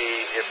tell me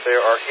if there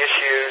are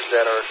issues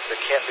that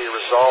can't be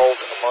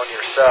resolved among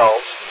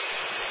yourselves,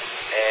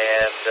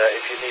 and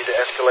if you need to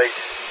escalate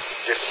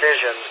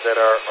decisions that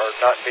are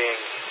not being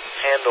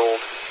handled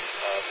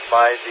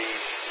by the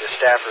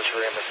staffers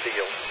who are in the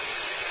field.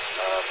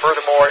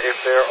 Furthermore, if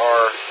there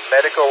are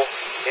medical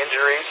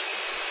injuries,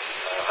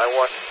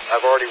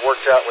 I've already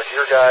worked out with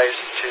your guys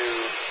to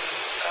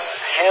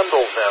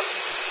handle them,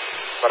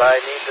 but I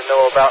need to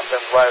know about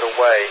them right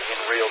away in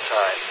real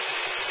time.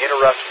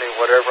 Interrupt me,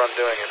 whatever I'm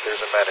doing, if there's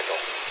a medical.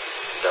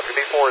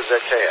 WB4 is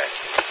ZKA.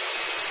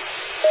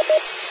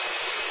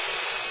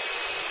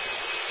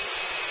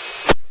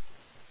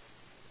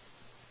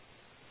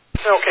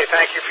 Okay,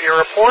 thank you for your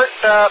report,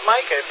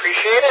 Mike. I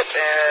appreciate it,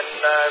 and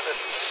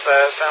this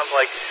sounds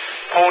like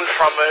honed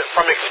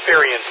from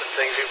experience and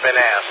things you've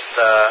been asked,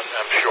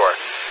 I'm sure.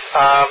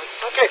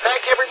 Okay,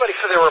 thank you everybody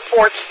for their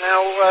reports. Now,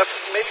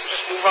 maybe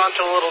just move on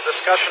to a little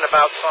discussion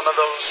about some of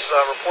those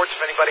reports.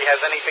 If anybody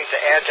has anything to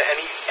add to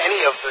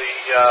any of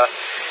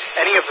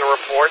the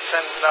reports,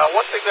 and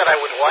one thing that I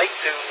would like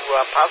to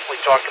possibly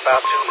talk about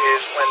too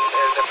is when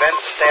an event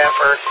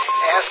staffer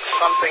asks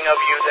something of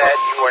you that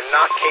you are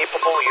not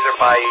capable, either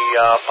by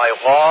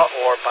law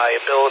or by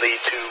ability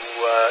to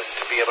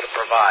be able to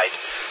provide.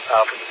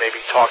 We can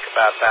maybe talk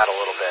about that a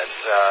little bit.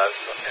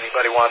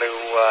 Anybody want to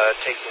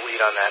take the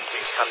lead on that?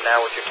 Please come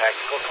now with your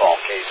tactical call,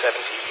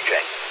 K7TEJ.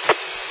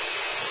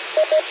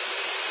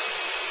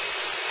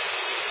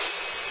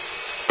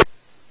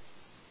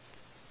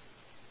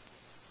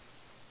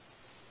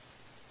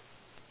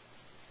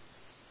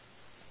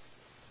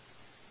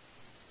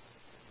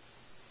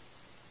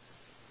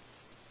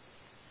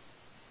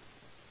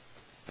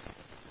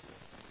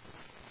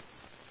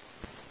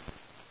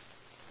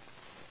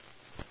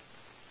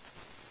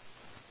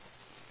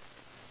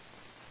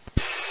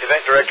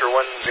 Event Director 100.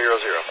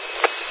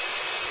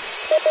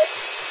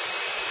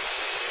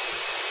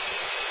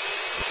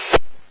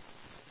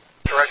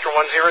 Director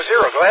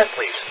 100, go ahead,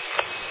 please.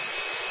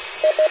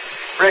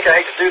 Rick, I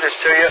hate to do this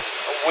to you.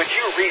 Would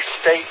you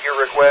restate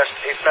your request?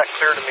 It's not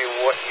clear to me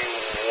what you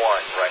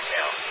want right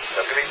now.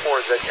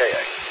 WB4 is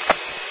ZKA.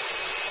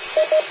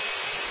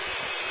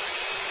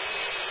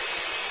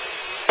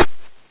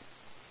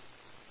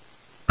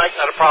 Mike,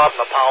 not a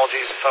problem.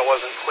 Apologies if I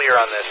wasn't clear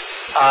on this.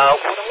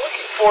 What I'm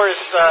looking for is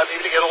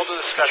maybe to get a little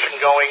discussion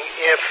going.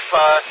 If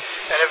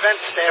an event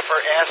staffer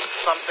asks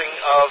something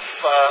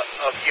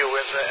of you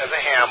as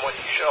a ham when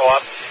you show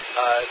up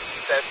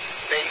that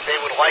they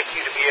would like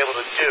you to be able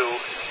to do,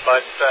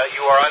 but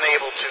you are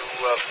unable to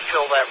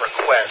fulfill that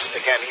request,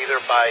 again, either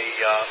by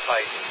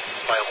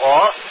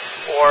law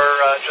or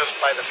just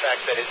by the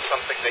fact that it's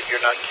something that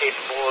you're not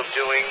capable of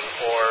doing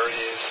or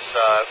is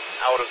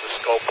out of the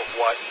scope of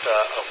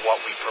what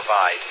we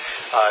provide.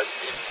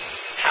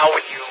 How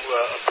would you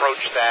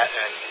approach that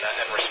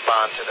and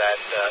respond to that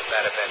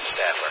event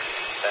staffer?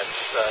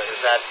 Is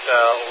that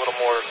a little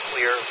more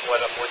clear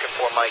what I'm looking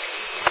for, Mike?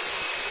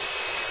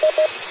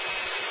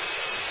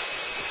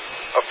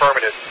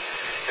 Affirmative.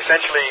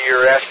 Essentially,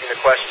 you're asking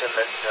the question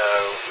that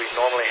we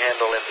normally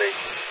handle in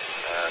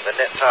the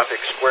net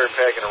topic square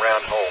peg and a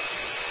round hole.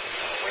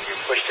 When you're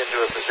pushed into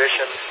a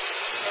position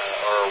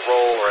or a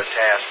role or a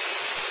task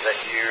that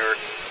you're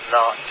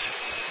not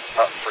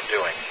up for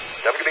doing.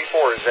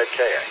 WB4 is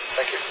ZKA.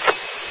 Thank you.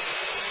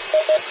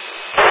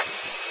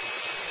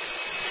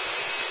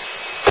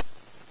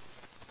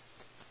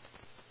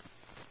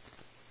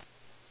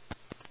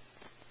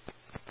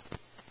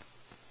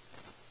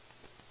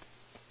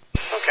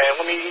 Okay,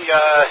 let me,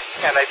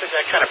 and I think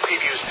that kind of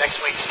previews next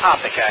week's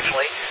topic,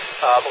 actually.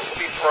 But let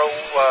me throw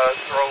a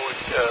little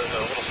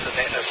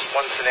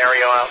one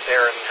scenario out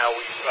there and how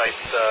we might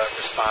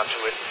respond to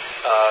it.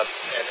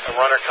 And a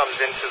runner comes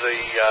into the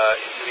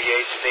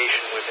aid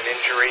station with an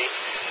injury.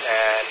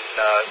 and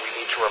we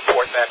need to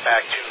report that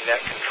back to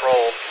net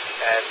control,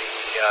 and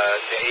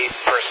the aid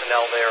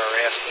personnel there are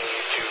asking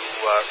you to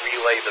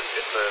relay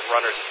the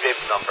runner's bib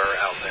number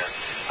out there.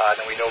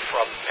 And we know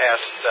from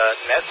past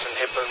nets and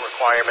HIPAA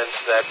requirements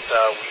that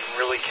we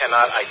really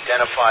cannot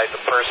identify the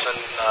person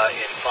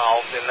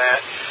involved in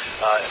that.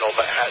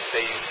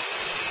 They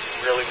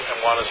really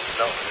want us to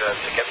know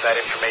to get that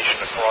information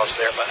across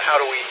there. But how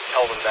do we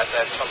tell them that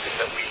that's something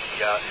that we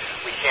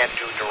can't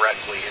do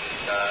directly, and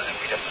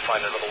we'd have to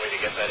find another way to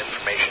get that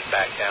information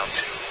back down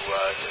to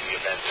the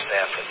event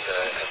staff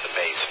at the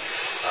base.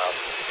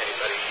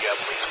 Anybody,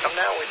 please come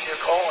now with your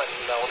call and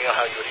let me know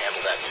how you would handle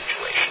that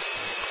situation.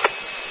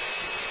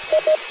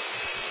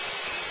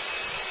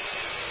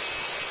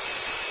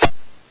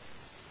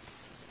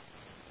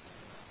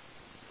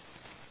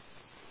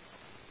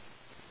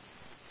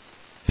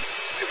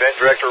 Event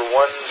Director 100.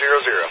 100,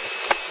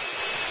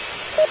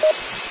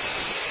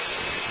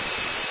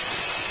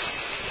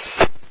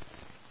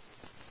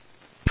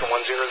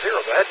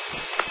 go ahead.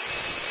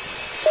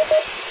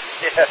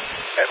 Yeah,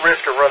 at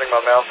risk of running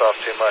my mouth off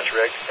too much,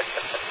 Rick.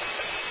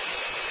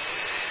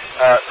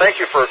 Thank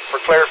you for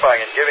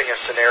clarifying and giving a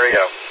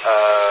scenario.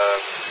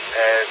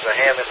 As a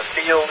ham in the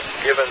field,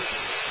 given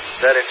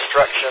that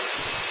instruction,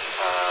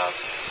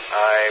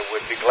 I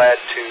would be glad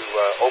to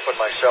open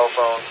my cell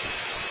phone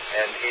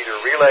and either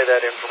relay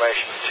that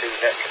information to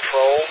net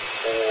control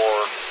or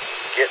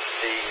get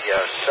the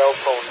cell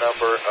phone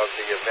number of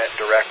the event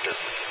director.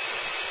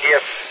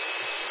 If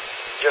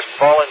just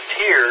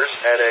volunteers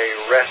at a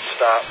rest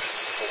stop,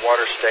 a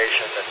water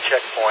station, a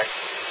checkpoint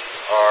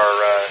are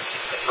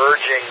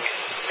urging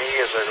me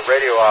as a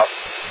radio op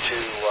to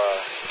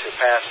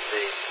pass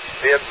the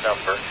bib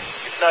number,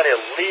 it's not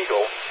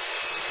illegal,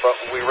 but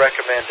we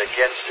recommend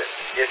against it.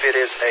 If it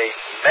is a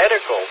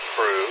medical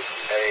crew,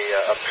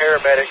 a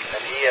paramedic,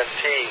 an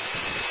EMT,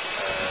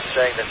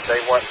 saying that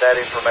they want that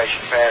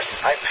information passed,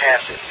 I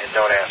pass it and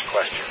don't ask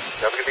questions.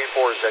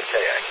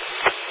 WB4ZKA.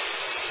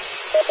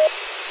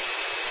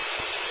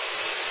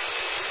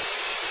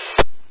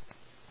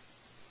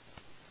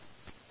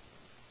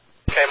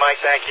 Okay,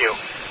 Mike, thank you.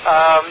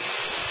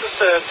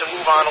 Just to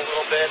move on a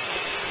little bit,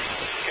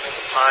 looking at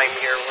the time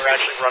here, we're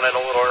actually running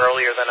a little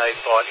earlier than I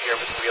thought here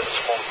because we have a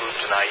small group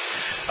tonight.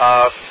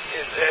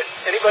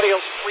 Anybody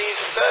else, please,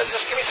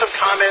 just give me some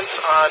comments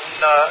on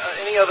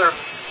any other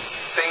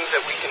things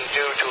that we can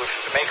do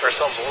to make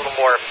ourselves a little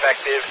more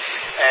effective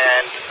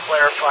and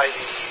clarify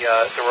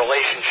the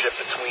relationship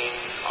between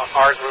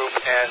our group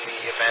and the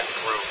event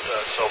group,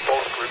 so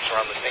both groups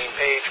are on the same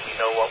page. We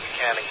know what we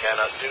can and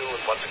cannot do and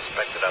what's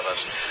expected of us.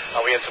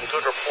 We had some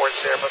good reports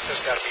there, but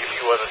there's got to be a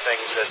few other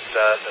things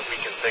that we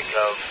can think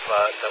of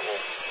that will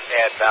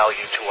add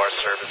value to our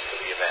service to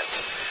the event.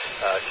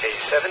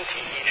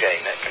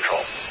 K7TEJ, net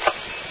control.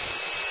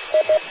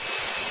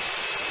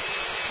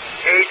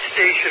 Aid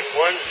Station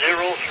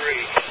 103.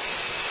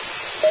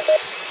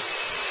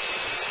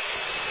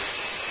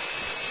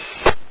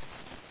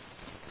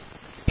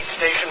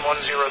 Station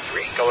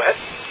 103, go ahead.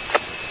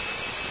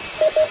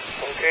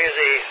 Okay,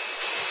 the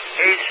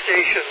aid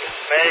station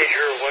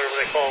manager, whatever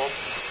they call him,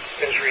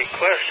 has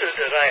requested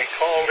that I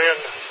called in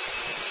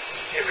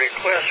a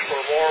request for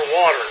more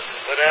water,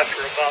 but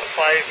after about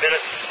 5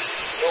 minutes,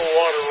 no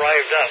water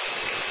arrived up.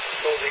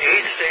 So the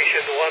aid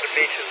station wanted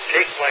me to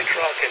take my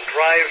truck and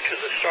drive to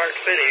the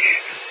start-finish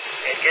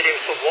and get him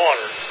some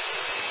water.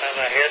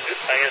 And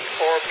I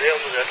informed him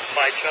that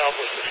my job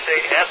was to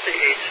stay at the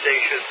aid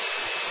station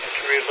and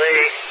to relay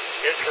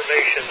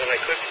information that I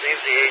couldn't leave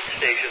the aid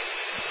station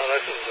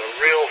unless it was a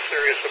real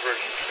serious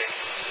emergency.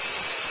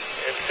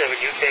 And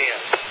 7 you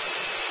can.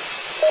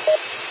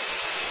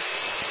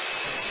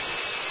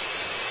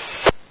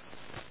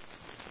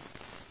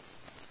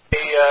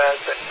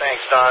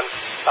 Thanks, Don.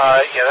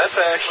 Yeah, that's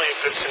actually a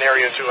good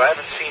scenario, too. I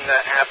haven't seen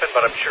that happen,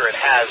 but I'm sure it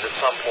has at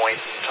some point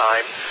in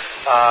time.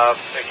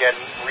 Again,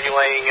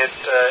 relaying it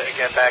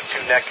again back to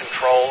net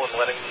control and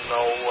letting them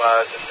know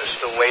that they're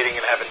still waiting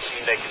and haven't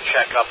seen. They can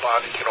check up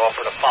on it, can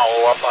offer to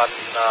follow up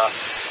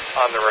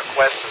on the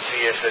request and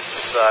see if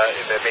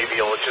there may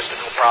be a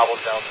logistical problem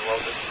down the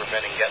road that's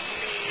preventing getting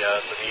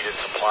the needed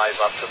supplies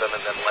up to them, and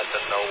then let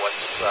them know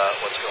what's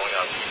going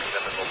on, keeping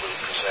them in the loop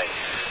per se.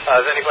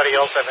 Does anybody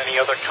else have any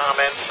other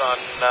comments on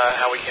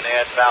how we can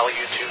add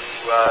value to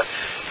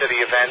the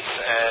events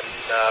and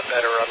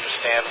better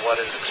understand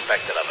what is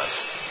expected of us?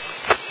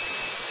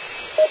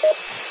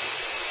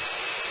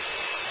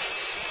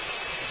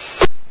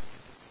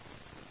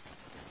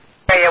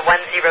 Area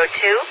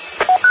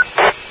 102.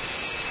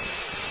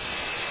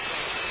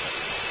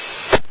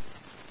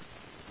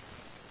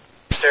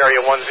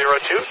 Area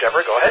 102,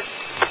 Deborah, go ahead.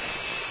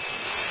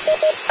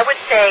 I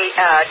would say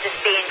just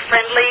being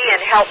friendly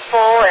and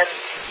helpful and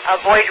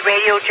avoid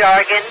radio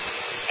jargon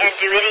and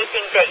do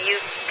anything that you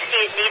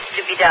see needs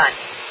to be done.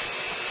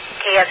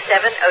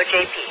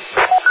 KF7OJP.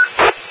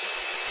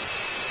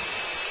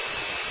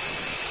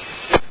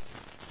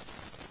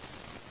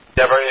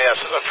 Deborah, yes.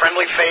 A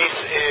friendly face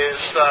is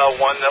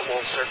one that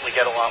will certainly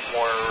get a lot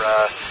more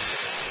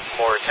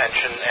more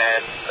attention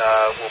and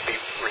will be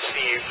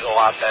received a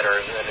lot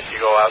better than if you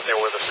go out there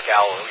with a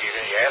scowl.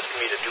 You're asking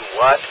me to do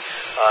what?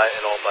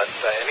 And all, but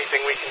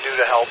anything we can do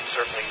to help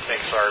certainly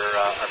makes our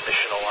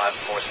mission a lot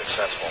more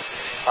successful.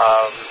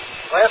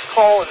 Last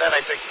call, and then I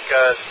think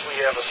since we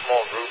have a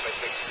small group, I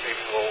think maybe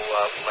we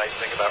might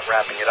think about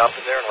wrapping it up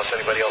in there, unless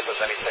anybody else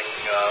has anything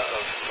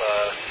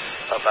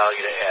of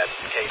value to add.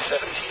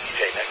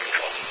 K7TEJ Net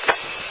Control.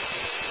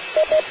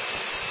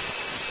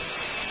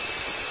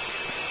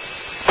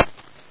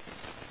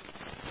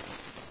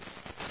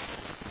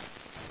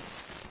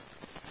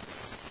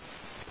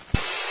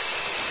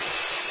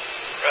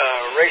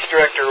 Race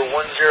Director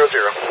 100.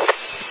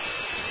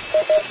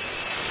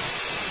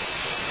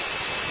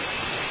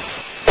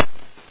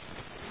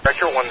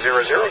 Director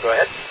 100, go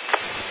ahead.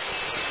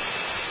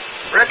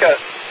 Ricka,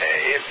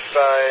 if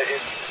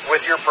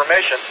with your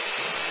permission,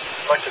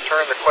 I'd like to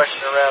turn the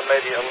question around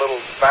maybe a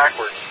little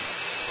backwards.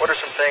 What are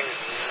some things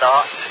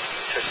not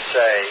to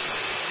say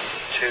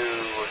to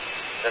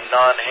the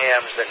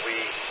non-hams that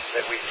we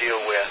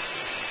deal with?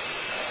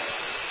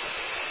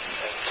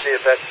 And see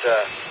if that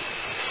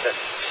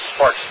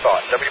sparks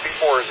thought.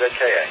 WB4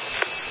 ZKA.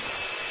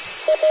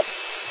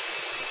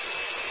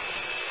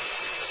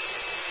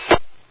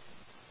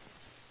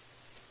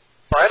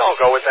 All right,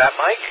 I'll go with that,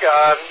 Mike.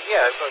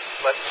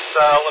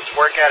 Let's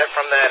work at it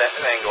from that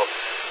angle.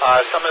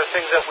 Some of the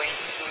things that we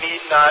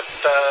need not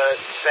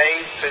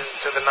say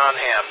to the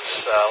non-hams.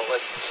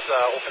 Let's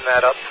open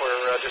that up for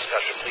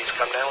discussion. Please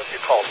come down with your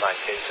call sign,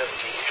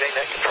 K7TEJ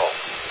Net Control.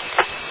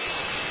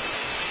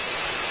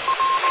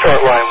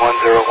 Start line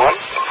 101.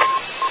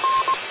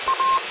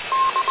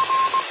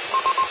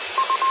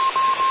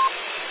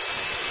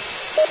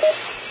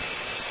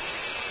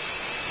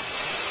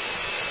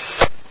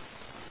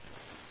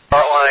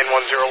 Start line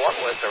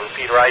 101 with a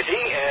repeater ID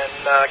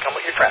and come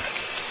with your traffic.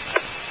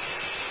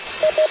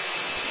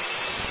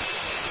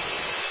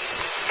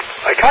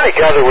 I kind of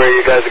gather where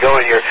you guys are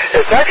going here.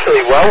 It's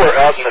actually, while we're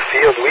out in the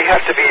field, we have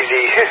to be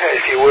the,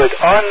 if you would,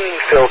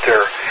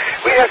 unfilter.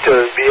 We have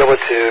to be able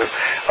to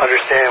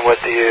understand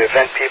what the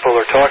event people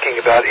are talking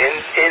about in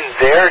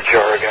their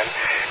jargon,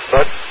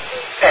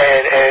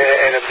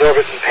 and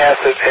absorb it and pass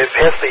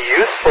the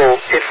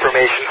useful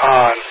information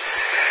on.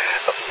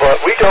 But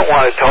we don't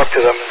want to talk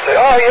to them and say,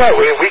 oh yeah,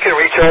 we can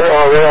reach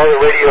our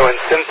radio in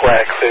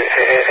simplex.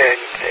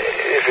 And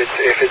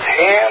if it's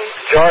ham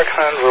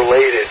jargon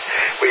related,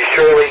 we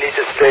surely need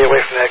to stay away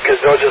from that,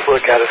 because they'll just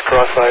look at us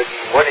cross-eyed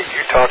and what are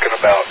you talking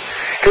about?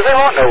 Because they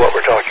won't know what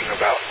we're talking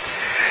about.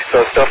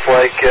 So stuff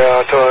like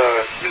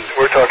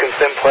we're talking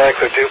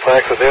simplex or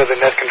duplex, or they're the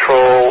net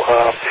control,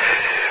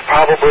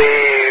 probably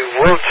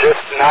will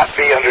just not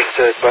be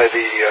understood by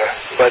the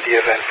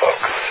event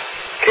folks.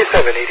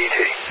 K7EDT.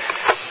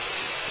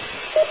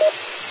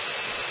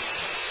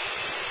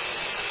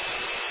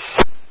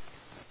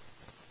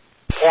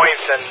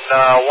 Points and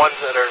ones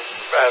that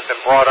have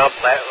been brought up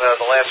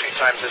the last few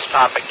times this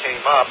topic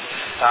came up,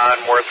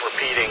 and worth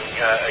repeating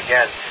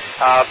again.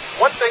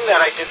 One thing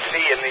that I did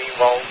see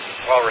while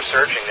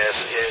researching this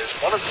is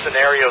one of the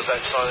scenarios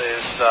I saw is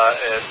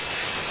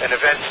an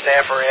event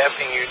staffer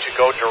asking you to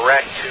go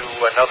direct to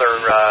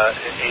another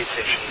aid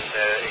station.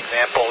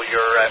 Example,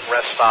 you're at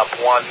rest stop 1,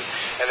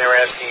 and they're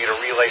asking you to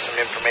relay some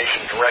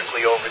information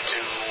directly over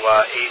to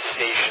aid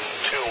station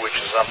 2, which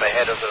is up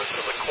ahead of the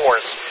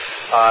course.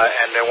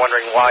 And they're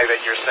wondering why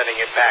that you're sending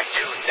it back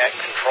to net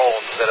control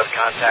instead of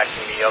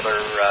contacting the other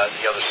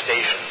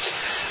stations.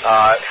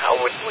 How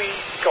would we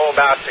go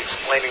about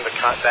explaining that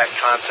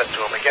concept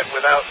to them again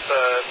without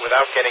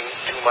getting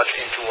too much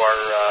into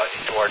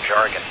our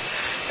jargon,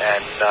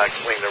 and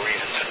explain the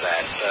reasons for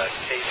that?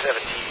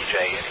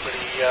 K7TEJ. Anybody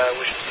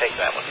wish to take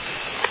that one?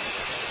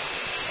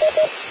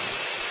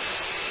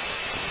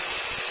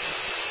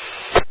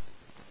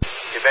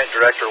 Event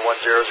Director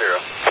 100.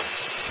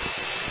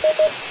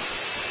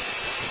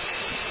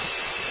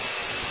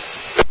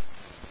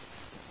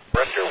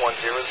 Director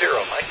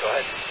 100. Mike, go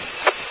ahead.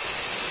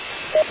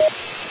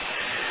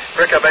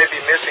 Rick, I may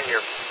be missing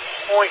your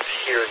point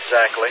here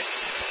exactly.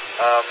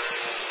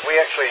 We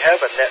actually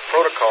have a net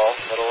protocol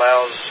that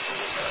allows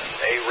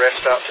a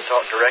rest stop to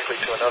talk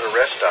directly to another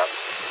rest stop.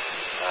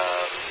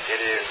 It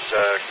is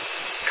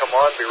come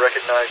on, be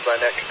recognized by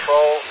net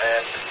control,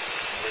 and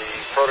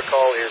the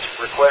protocol is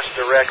request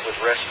direct with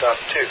rest stop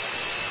 2.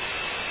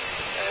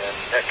 And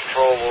net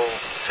control will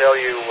tell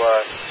you,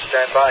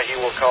 stand by, he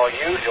will call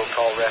you, he'll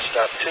call rest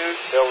stop 2,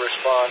 they'll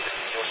respond,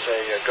 he'll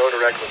say, go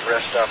direct with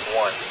rest stop 1.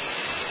 Or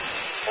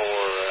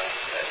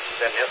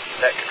then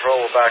net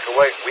control will back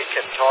away. We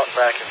can talk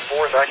back and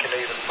forth. I can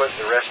even put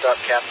the rest stop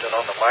captain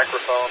on the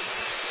microphone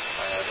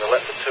to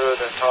let the two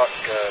of them talk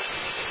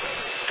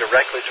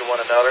directly to one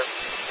another.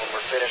 When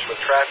we're finished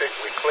with traffic,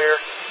 we clear,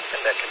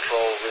 and net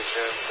control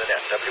resumes the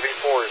net.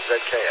 WB4 is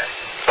ZKA.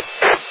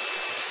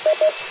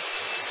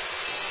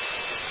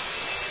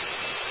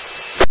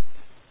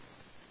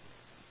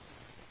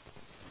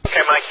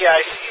 Okay, Mike. Yeah,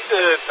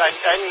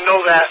 I know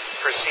that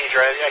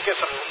procedure. I guess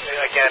I'm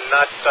again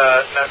not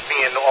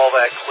being all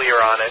that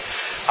clear on it.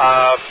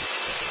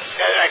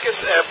 I guess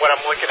what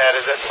I'm looking at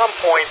is at some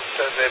point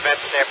the event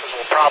staffers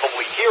will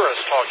probably hear us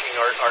talking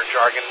our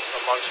jargon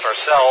amongst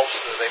ourselves.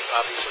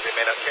 Obviously they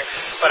may not care,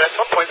 but at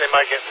some point they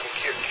might get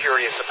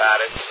curious about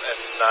it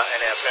and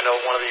ask. I know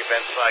one of the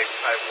events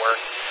I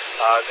worked,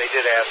 they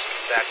did ask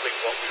exactly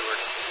what we were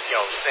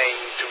saying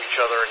to each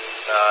other and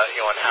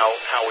and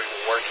how we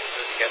were working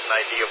to get an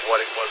idea of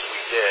what it was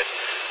we did.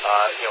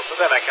 So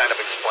then I kind of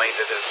explained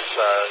it as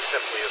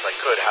simply as I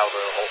could how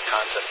the whole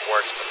concept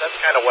works. But that's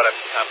kind of what I'm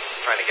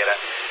trying to get at.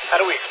 How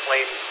do we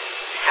explain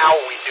how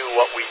we do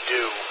what we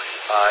do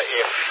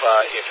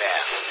if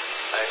asked?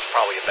 That's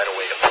probably a better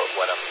way to put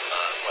what I'm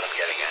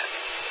getting at.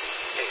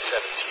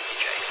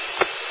 K7TEJ.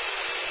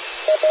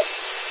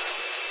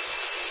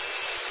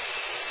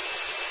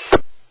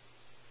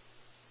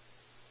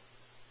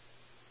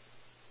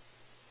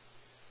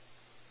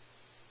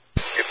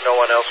 If no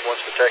one else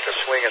wants to take a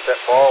swing at that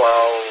ball,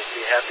 I'll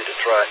be happy to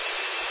try.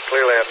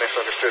 Clearly I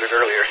misunderstood it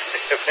earlier.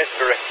 Event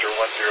Director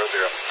 100.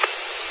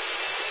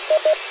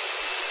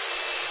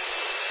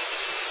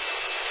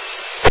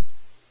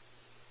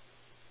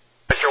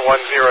 Director 100,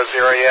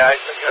 yeah,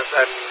 like I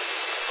said,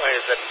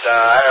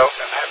 I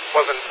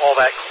wasn't all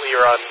that clear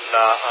on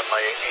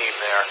my aim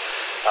there.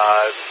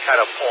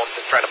 Kind of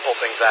trying to pull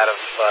things out of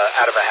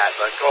a hat.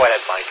 But go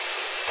ahead, Mike.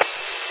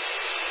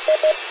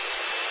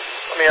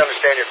 Let me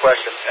understand your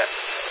question.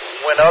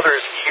 When others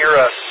hear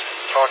us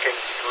talking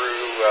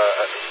through,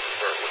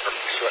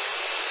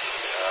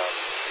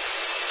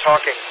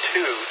 talking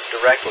to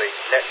directly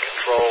net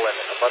control and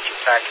a bunch of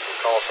tactical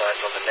call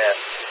signs on the net,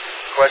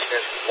 the question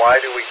is, why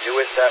do we do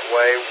it that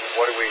way?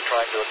 What are we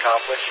trying to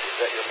accomplish? Is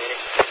that your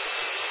meaning?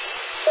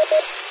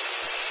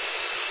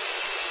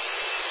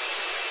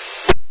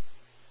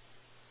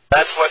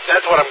 That's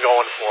what I'm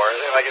going for.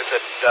 Like I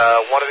said,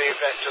 one of the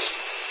events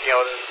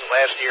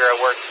last year I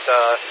worked.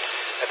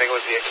 I think it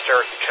was the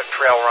Xterra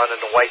Trail Run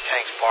into White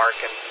Tanks Park,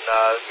 and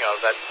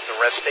that the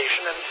rest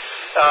station, and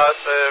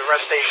the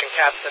rest station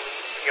captain,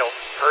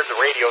 heard the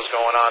radios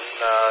going on,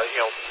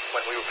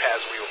 when we were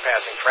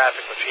passing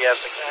traffic, but she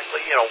asked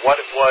exactly, what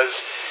it was,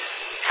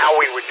 how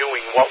we were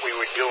doing what we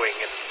were doing,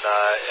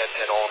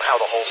 and all, and how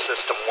the whole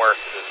system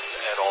worked,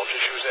 and all.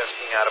 Just she was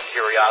asking out of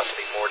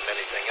curiosity more than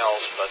anything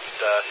else,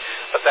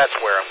 but that's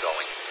where I'm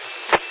going.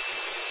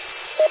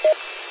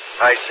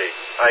 I see.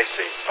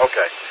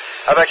 Okay.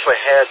 I've actually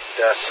had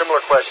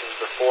similar questions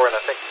before, and I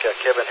think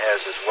Kevin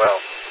has as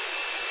well.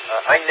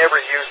 I never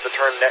use the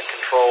term net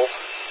control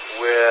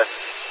with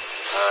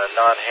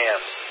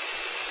non-hams.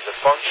 The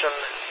function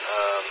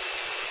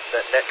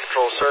that net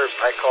control serves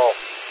I call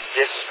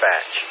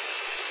dispatch.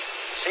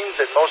 It seems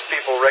that most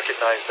people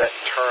recognize that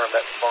term,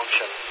 that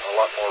function, a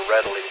lot more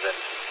readily than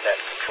net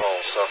control.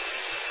 So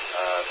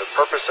the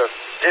purpose of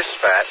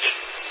dispatch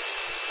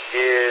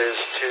is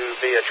to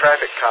be a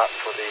traffic cop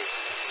for the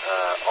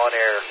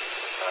on-air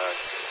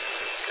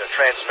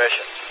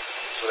transmission,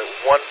 so that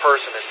one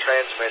person is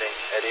transmitting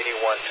at any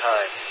one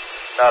time,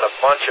 not a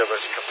bunch of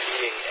us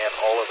competing and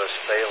all of us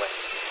failing.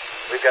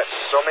 We've got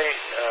so many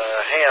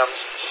hams,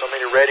 so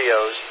many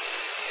radios.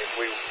 If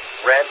we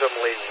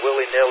randomly,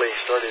 willy-nilly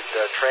started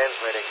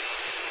transmitting,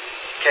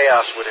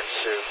 chaos would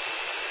ensue.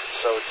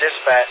 So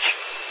dispatch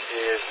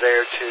is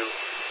there to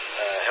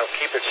help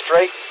keep it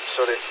straight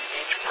so that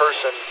each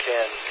person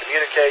can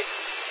communicate,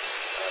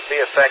 be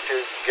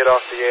effective, get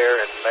off the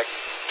air, and make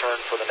turn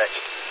for the next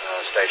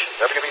station.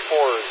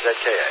 WB4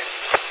 ZKA.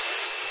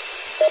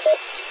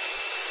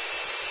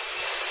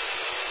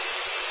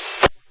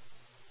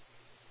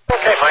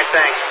 Okay, Mike,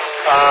 thanks.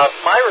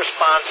 My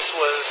response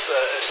was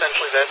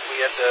essentially that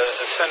we had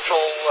a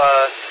central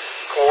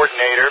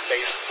coordinator,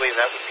 basically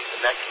that would be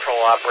the net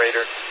control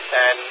operator,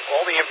 and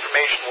all the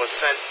information was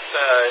sent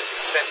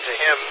to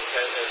him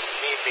as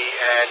need be,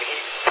 and he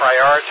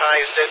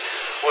prioritized it,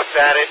 looked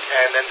at it,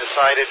 and then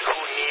decided who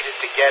needed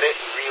to get it,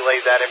 and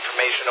relayed that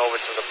information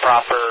over to the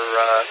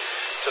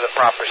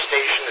proper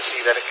station to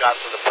see that it got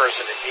to the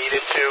person it needed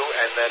to,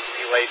 and then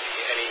relayed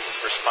any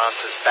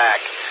responses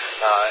back.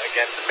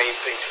 Again, the main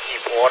thing to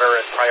keep order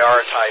and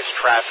prioritize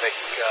traffic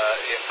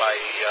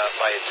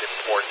by its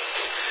importance,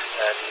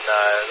 and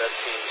that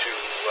seemed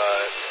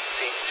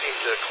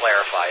to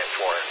clarify it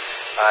for it.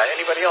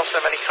 Anybody else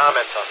have any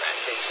comments on that?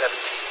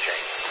 K7TEJ.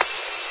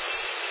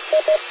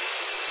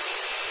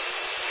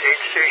 Aid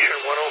Station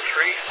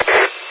 103.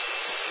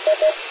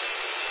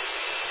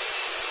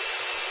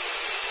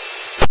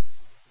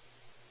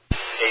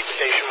 Aid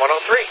Station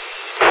 103.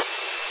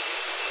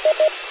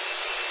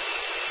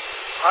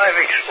 I've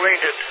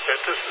explained it that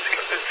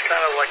it's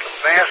kind of like a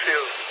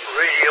massive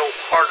radio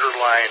party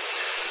line,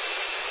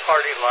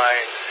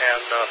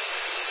 and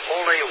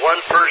only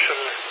one person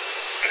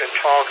can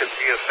talk and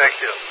be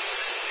effective.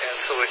 And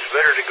so it's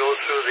better to go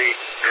through the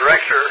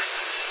director,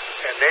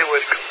 and they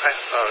would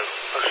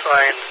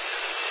assign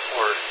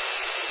or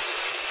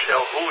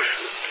tell who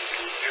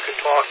you can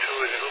talk to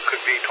and who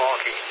could be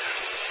talking.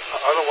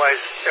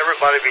 Otherwise,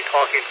 everybody be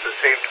talking at the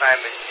same time,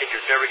 and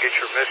you'd never get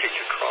your message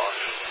across.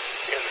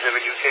 And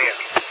then you can.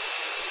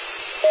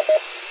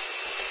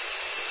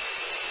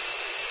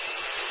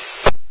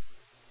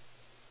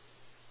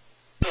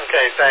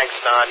 thanks,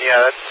 Don.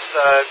 Yeah, it's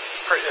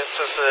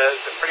just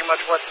pretty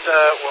much what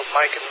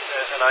Mike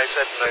and I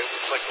said, and it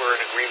looks like we're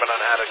in agreement on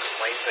how to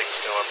explain things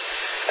to him.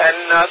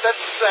 And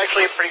that's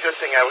actually a pretty good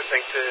thing, I would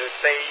think.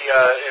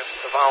 If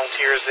the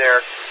volunteers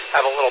there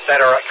have a little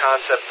better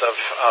concept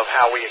of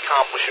how we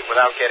accomplish it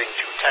without getting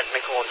too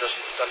technical and just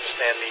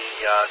understand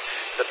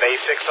the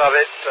basics of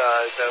it,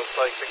 I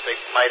think they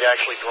might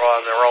actually draw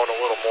on their own a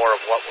little more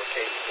of what we're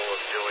capable of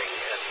doing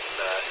and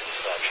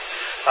such.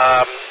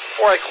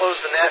 Before I close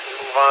the net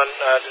and move on,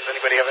 does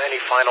anybody have any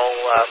final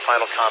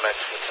comments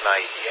for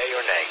tonight? Yay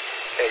or nay?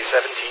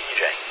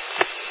 K7TEJ.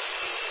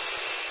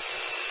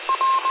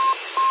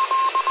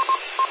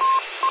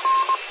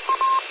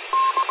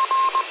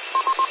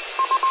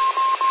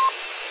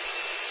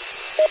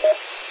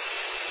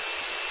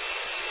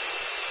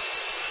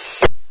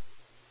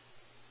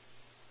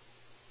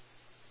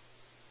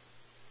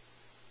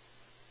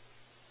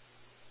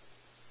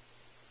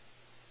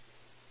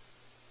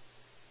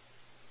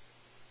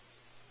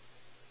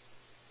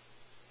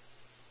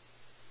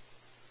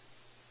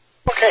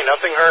 Okay,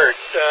 nothing heard.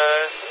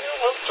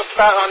 Just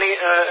about on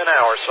an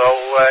hour, so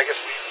I guess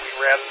we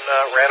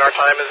ran our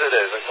time as it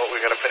is. I thought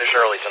we were going to finish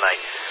early tonight.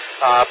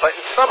 But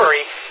in summary,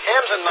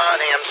 hams and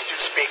non-hams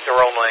do speak their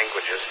own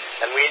languages,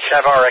 and we each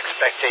have our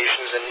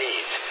expectations and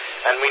needs.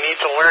 And we need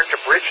to learn to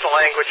bridge the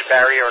language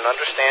barrier and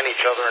understand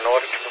each other in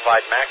order to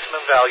provide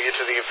maximum value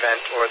to the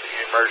event or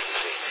the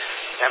emergency.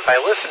 And by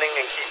listening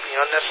and keeping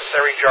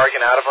unnecessary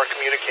jargon out of our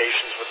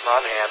communications with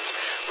non-hams,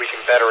 we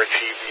can better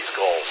achieve these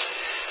goals.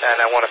 And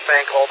I want to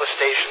thank all the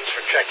stations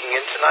for checking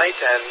in tonight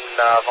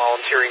and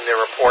volunteering their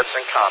reports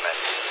and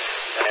comments.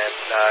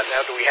 And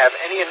now, do we have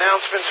any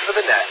announcements for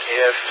the net?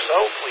 If so,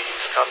 please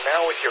come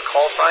now with your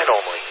call sign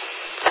only.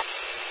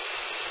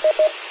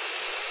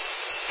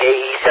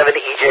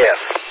 K7TEJ.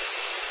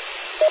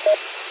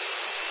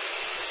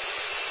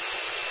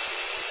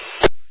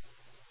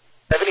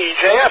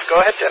 7EJF,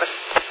 go ahead, Dennis.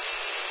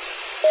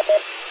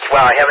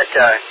 Well, I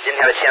didn't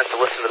have a chance to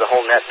listen to the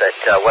whole net, but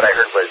what I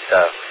heard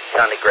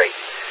sounded great.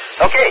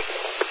 Okay,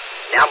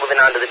 now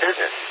moving on to the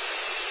business.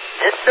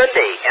 This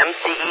Sunday,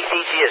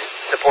 MCECG is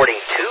supporting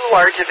 2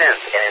 large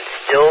events, and it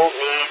still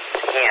needs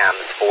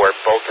hams for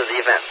both of the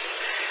events.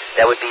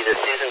 That would be the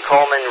Susan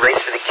Coleman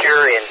Race for the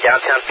Cure in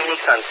downtown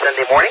Phoenix on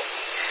Sunday morning,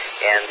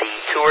 and the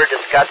Tour de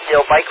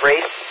Scottsdale bike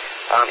race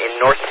in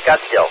North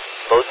Scottsdale.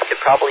 Both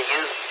could probably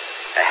use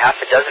a half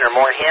a dozen or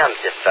more hams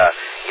if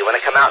you want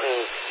to come out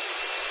and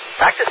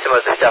practice some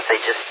of the stuff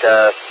they just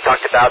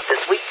talked about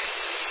this week.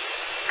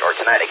 Or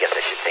tonight, I guess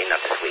I should say,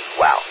 not this week.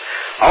 Wow.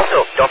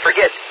 Also, don't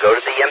forget, go to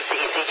the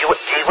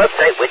MCECG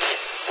website, which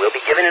we'll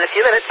be given in a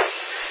few minutes,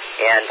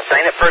 and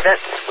sign up for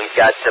events. We've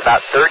got about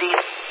 31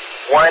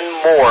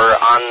 more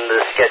on the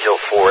schedule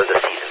for the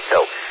season.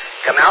 So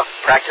come out,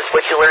 practice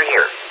what you learn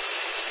here.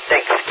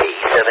 Thanks,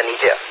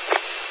 K7TEJ.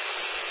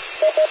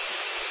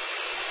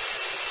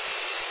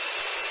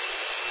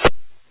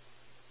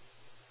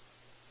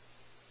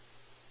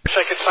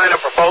 I could sign up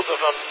for both of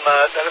them,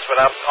 Dennis, but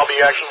I'll be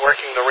actually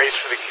working the Race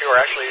for the Cure.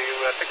 Actually,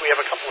 I think we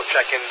have a couple of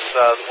check-ins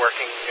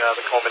working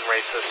the Coleman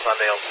race this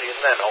Sunday. I'll see you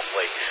then,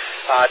 hopefully.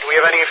 Do we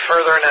have any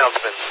further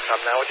announcements?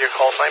 Come now with your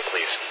call sign,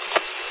 please.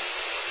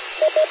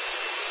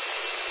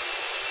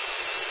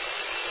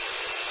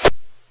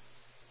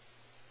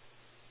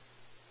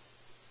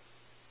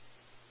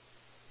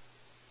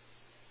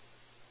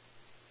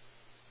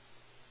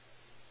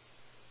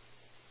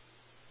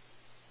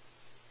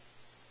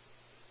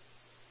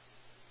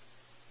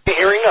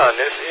 Hearing none,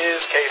 this is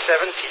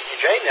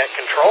K7TEJ Net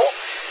Control,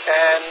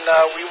 and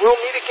we will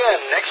meet again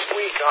next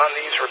week on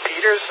these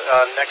repeaters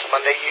next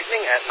Monday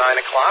evening at 9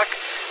 o'clock.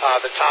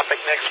 The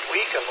topic next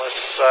week, unless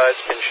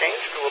it's been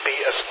changed, will be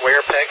a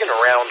square peg in a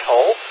round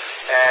hole,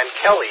 and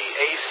Kelly,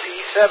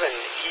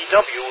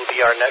 AC7EW, will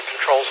be our net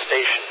control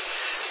station.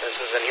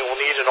 And he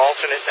will need an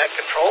alternate net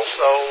control,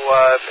 so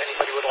if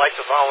anybody would like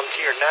to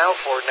volunteer now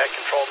for net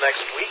control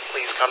next week,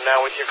 please come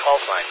now with your call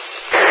sign.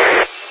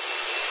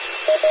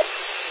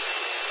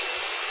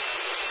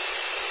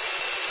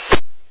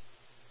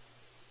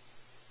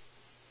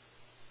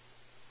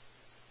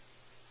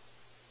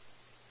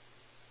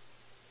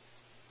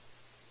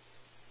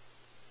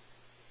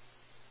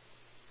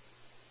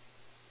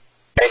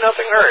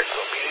 Nothing heard.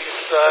 So please,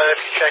 if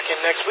you check in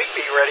next week,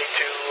 be ready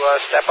to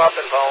step up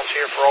and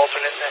volunteer for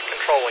alternate net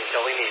control when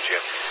Kelly needs you.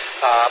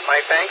 My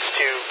thanks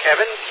to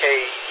Kevin,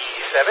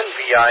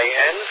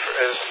 K7VIN,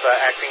 for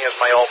acting as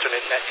my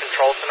alternate net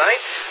control tonight.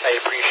 I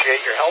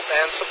appreciate your help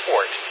and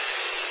support.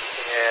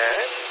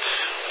 And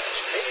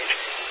last page.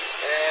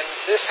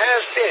 And this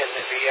has been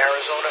the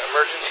Arizona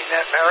Emergency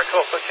Net,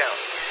 Maricopa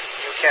County.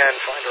 You can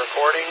find a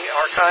recording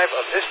archive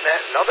of this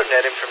net and other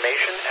net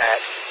information at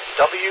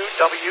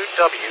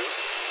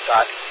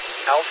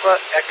www.alpha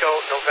echo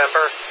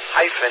November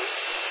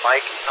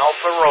Mike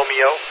Alpha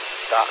Romeo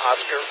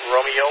Oscar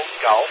Romeo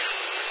Golf.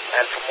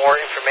 And for more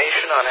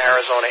information on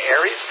Arizona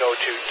Aries, go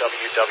to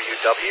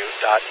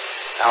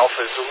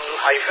www.alpha Zulu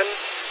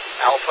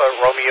Alpha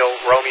Romeo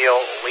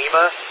Romeo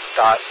Lima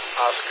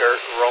Oscar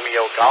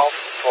Romeo Golf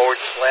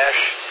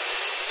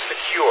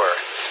 /secure.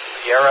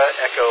 Sierra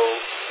Echo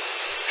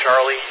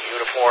Charlie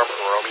Uniform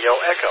Romeo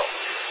Echo.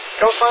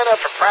 Go sign up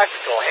for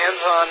practical,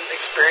 hands-on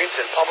experience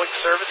in public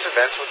service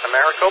events with the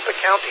Maricopa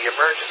County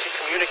Emergency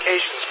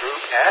Communications Group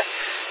at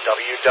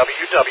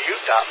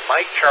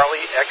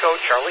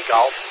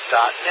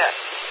www.MikeCharlieEchoCharlieGolf.net.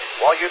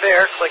 While you're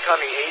there, click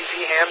on the AZ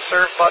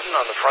HamServe button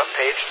on the front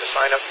page to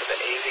sign up for the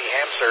AZ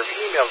HamServe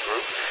email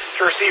group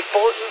to receive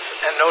bulletins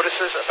and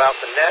notices about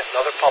the net and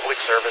other public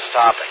service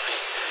topics.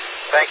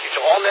 Thank you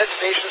to all net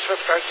stations for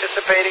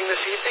participating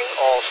this evening.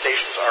 All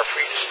stations are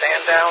free to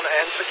stand down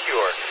and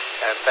secure.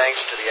 And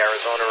thanks to the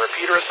Arizona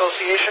Repeater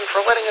Association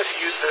for letting us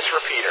use this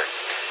repeater.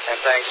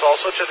 And thanks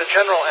also to the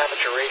general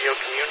amateur radio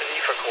community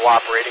for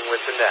cooperating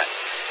with the net.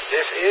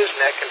 This is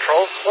Net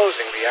Control,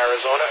 closing the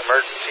Arizona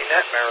Emergency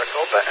Net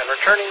Maricopa and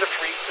returning the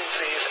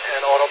frequencies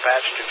and auto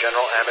patch to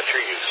general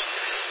amateur use.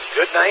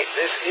 Good night.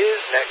 This is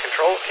Net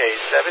Control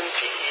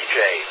K7TEJ.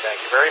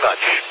 Thank you very much.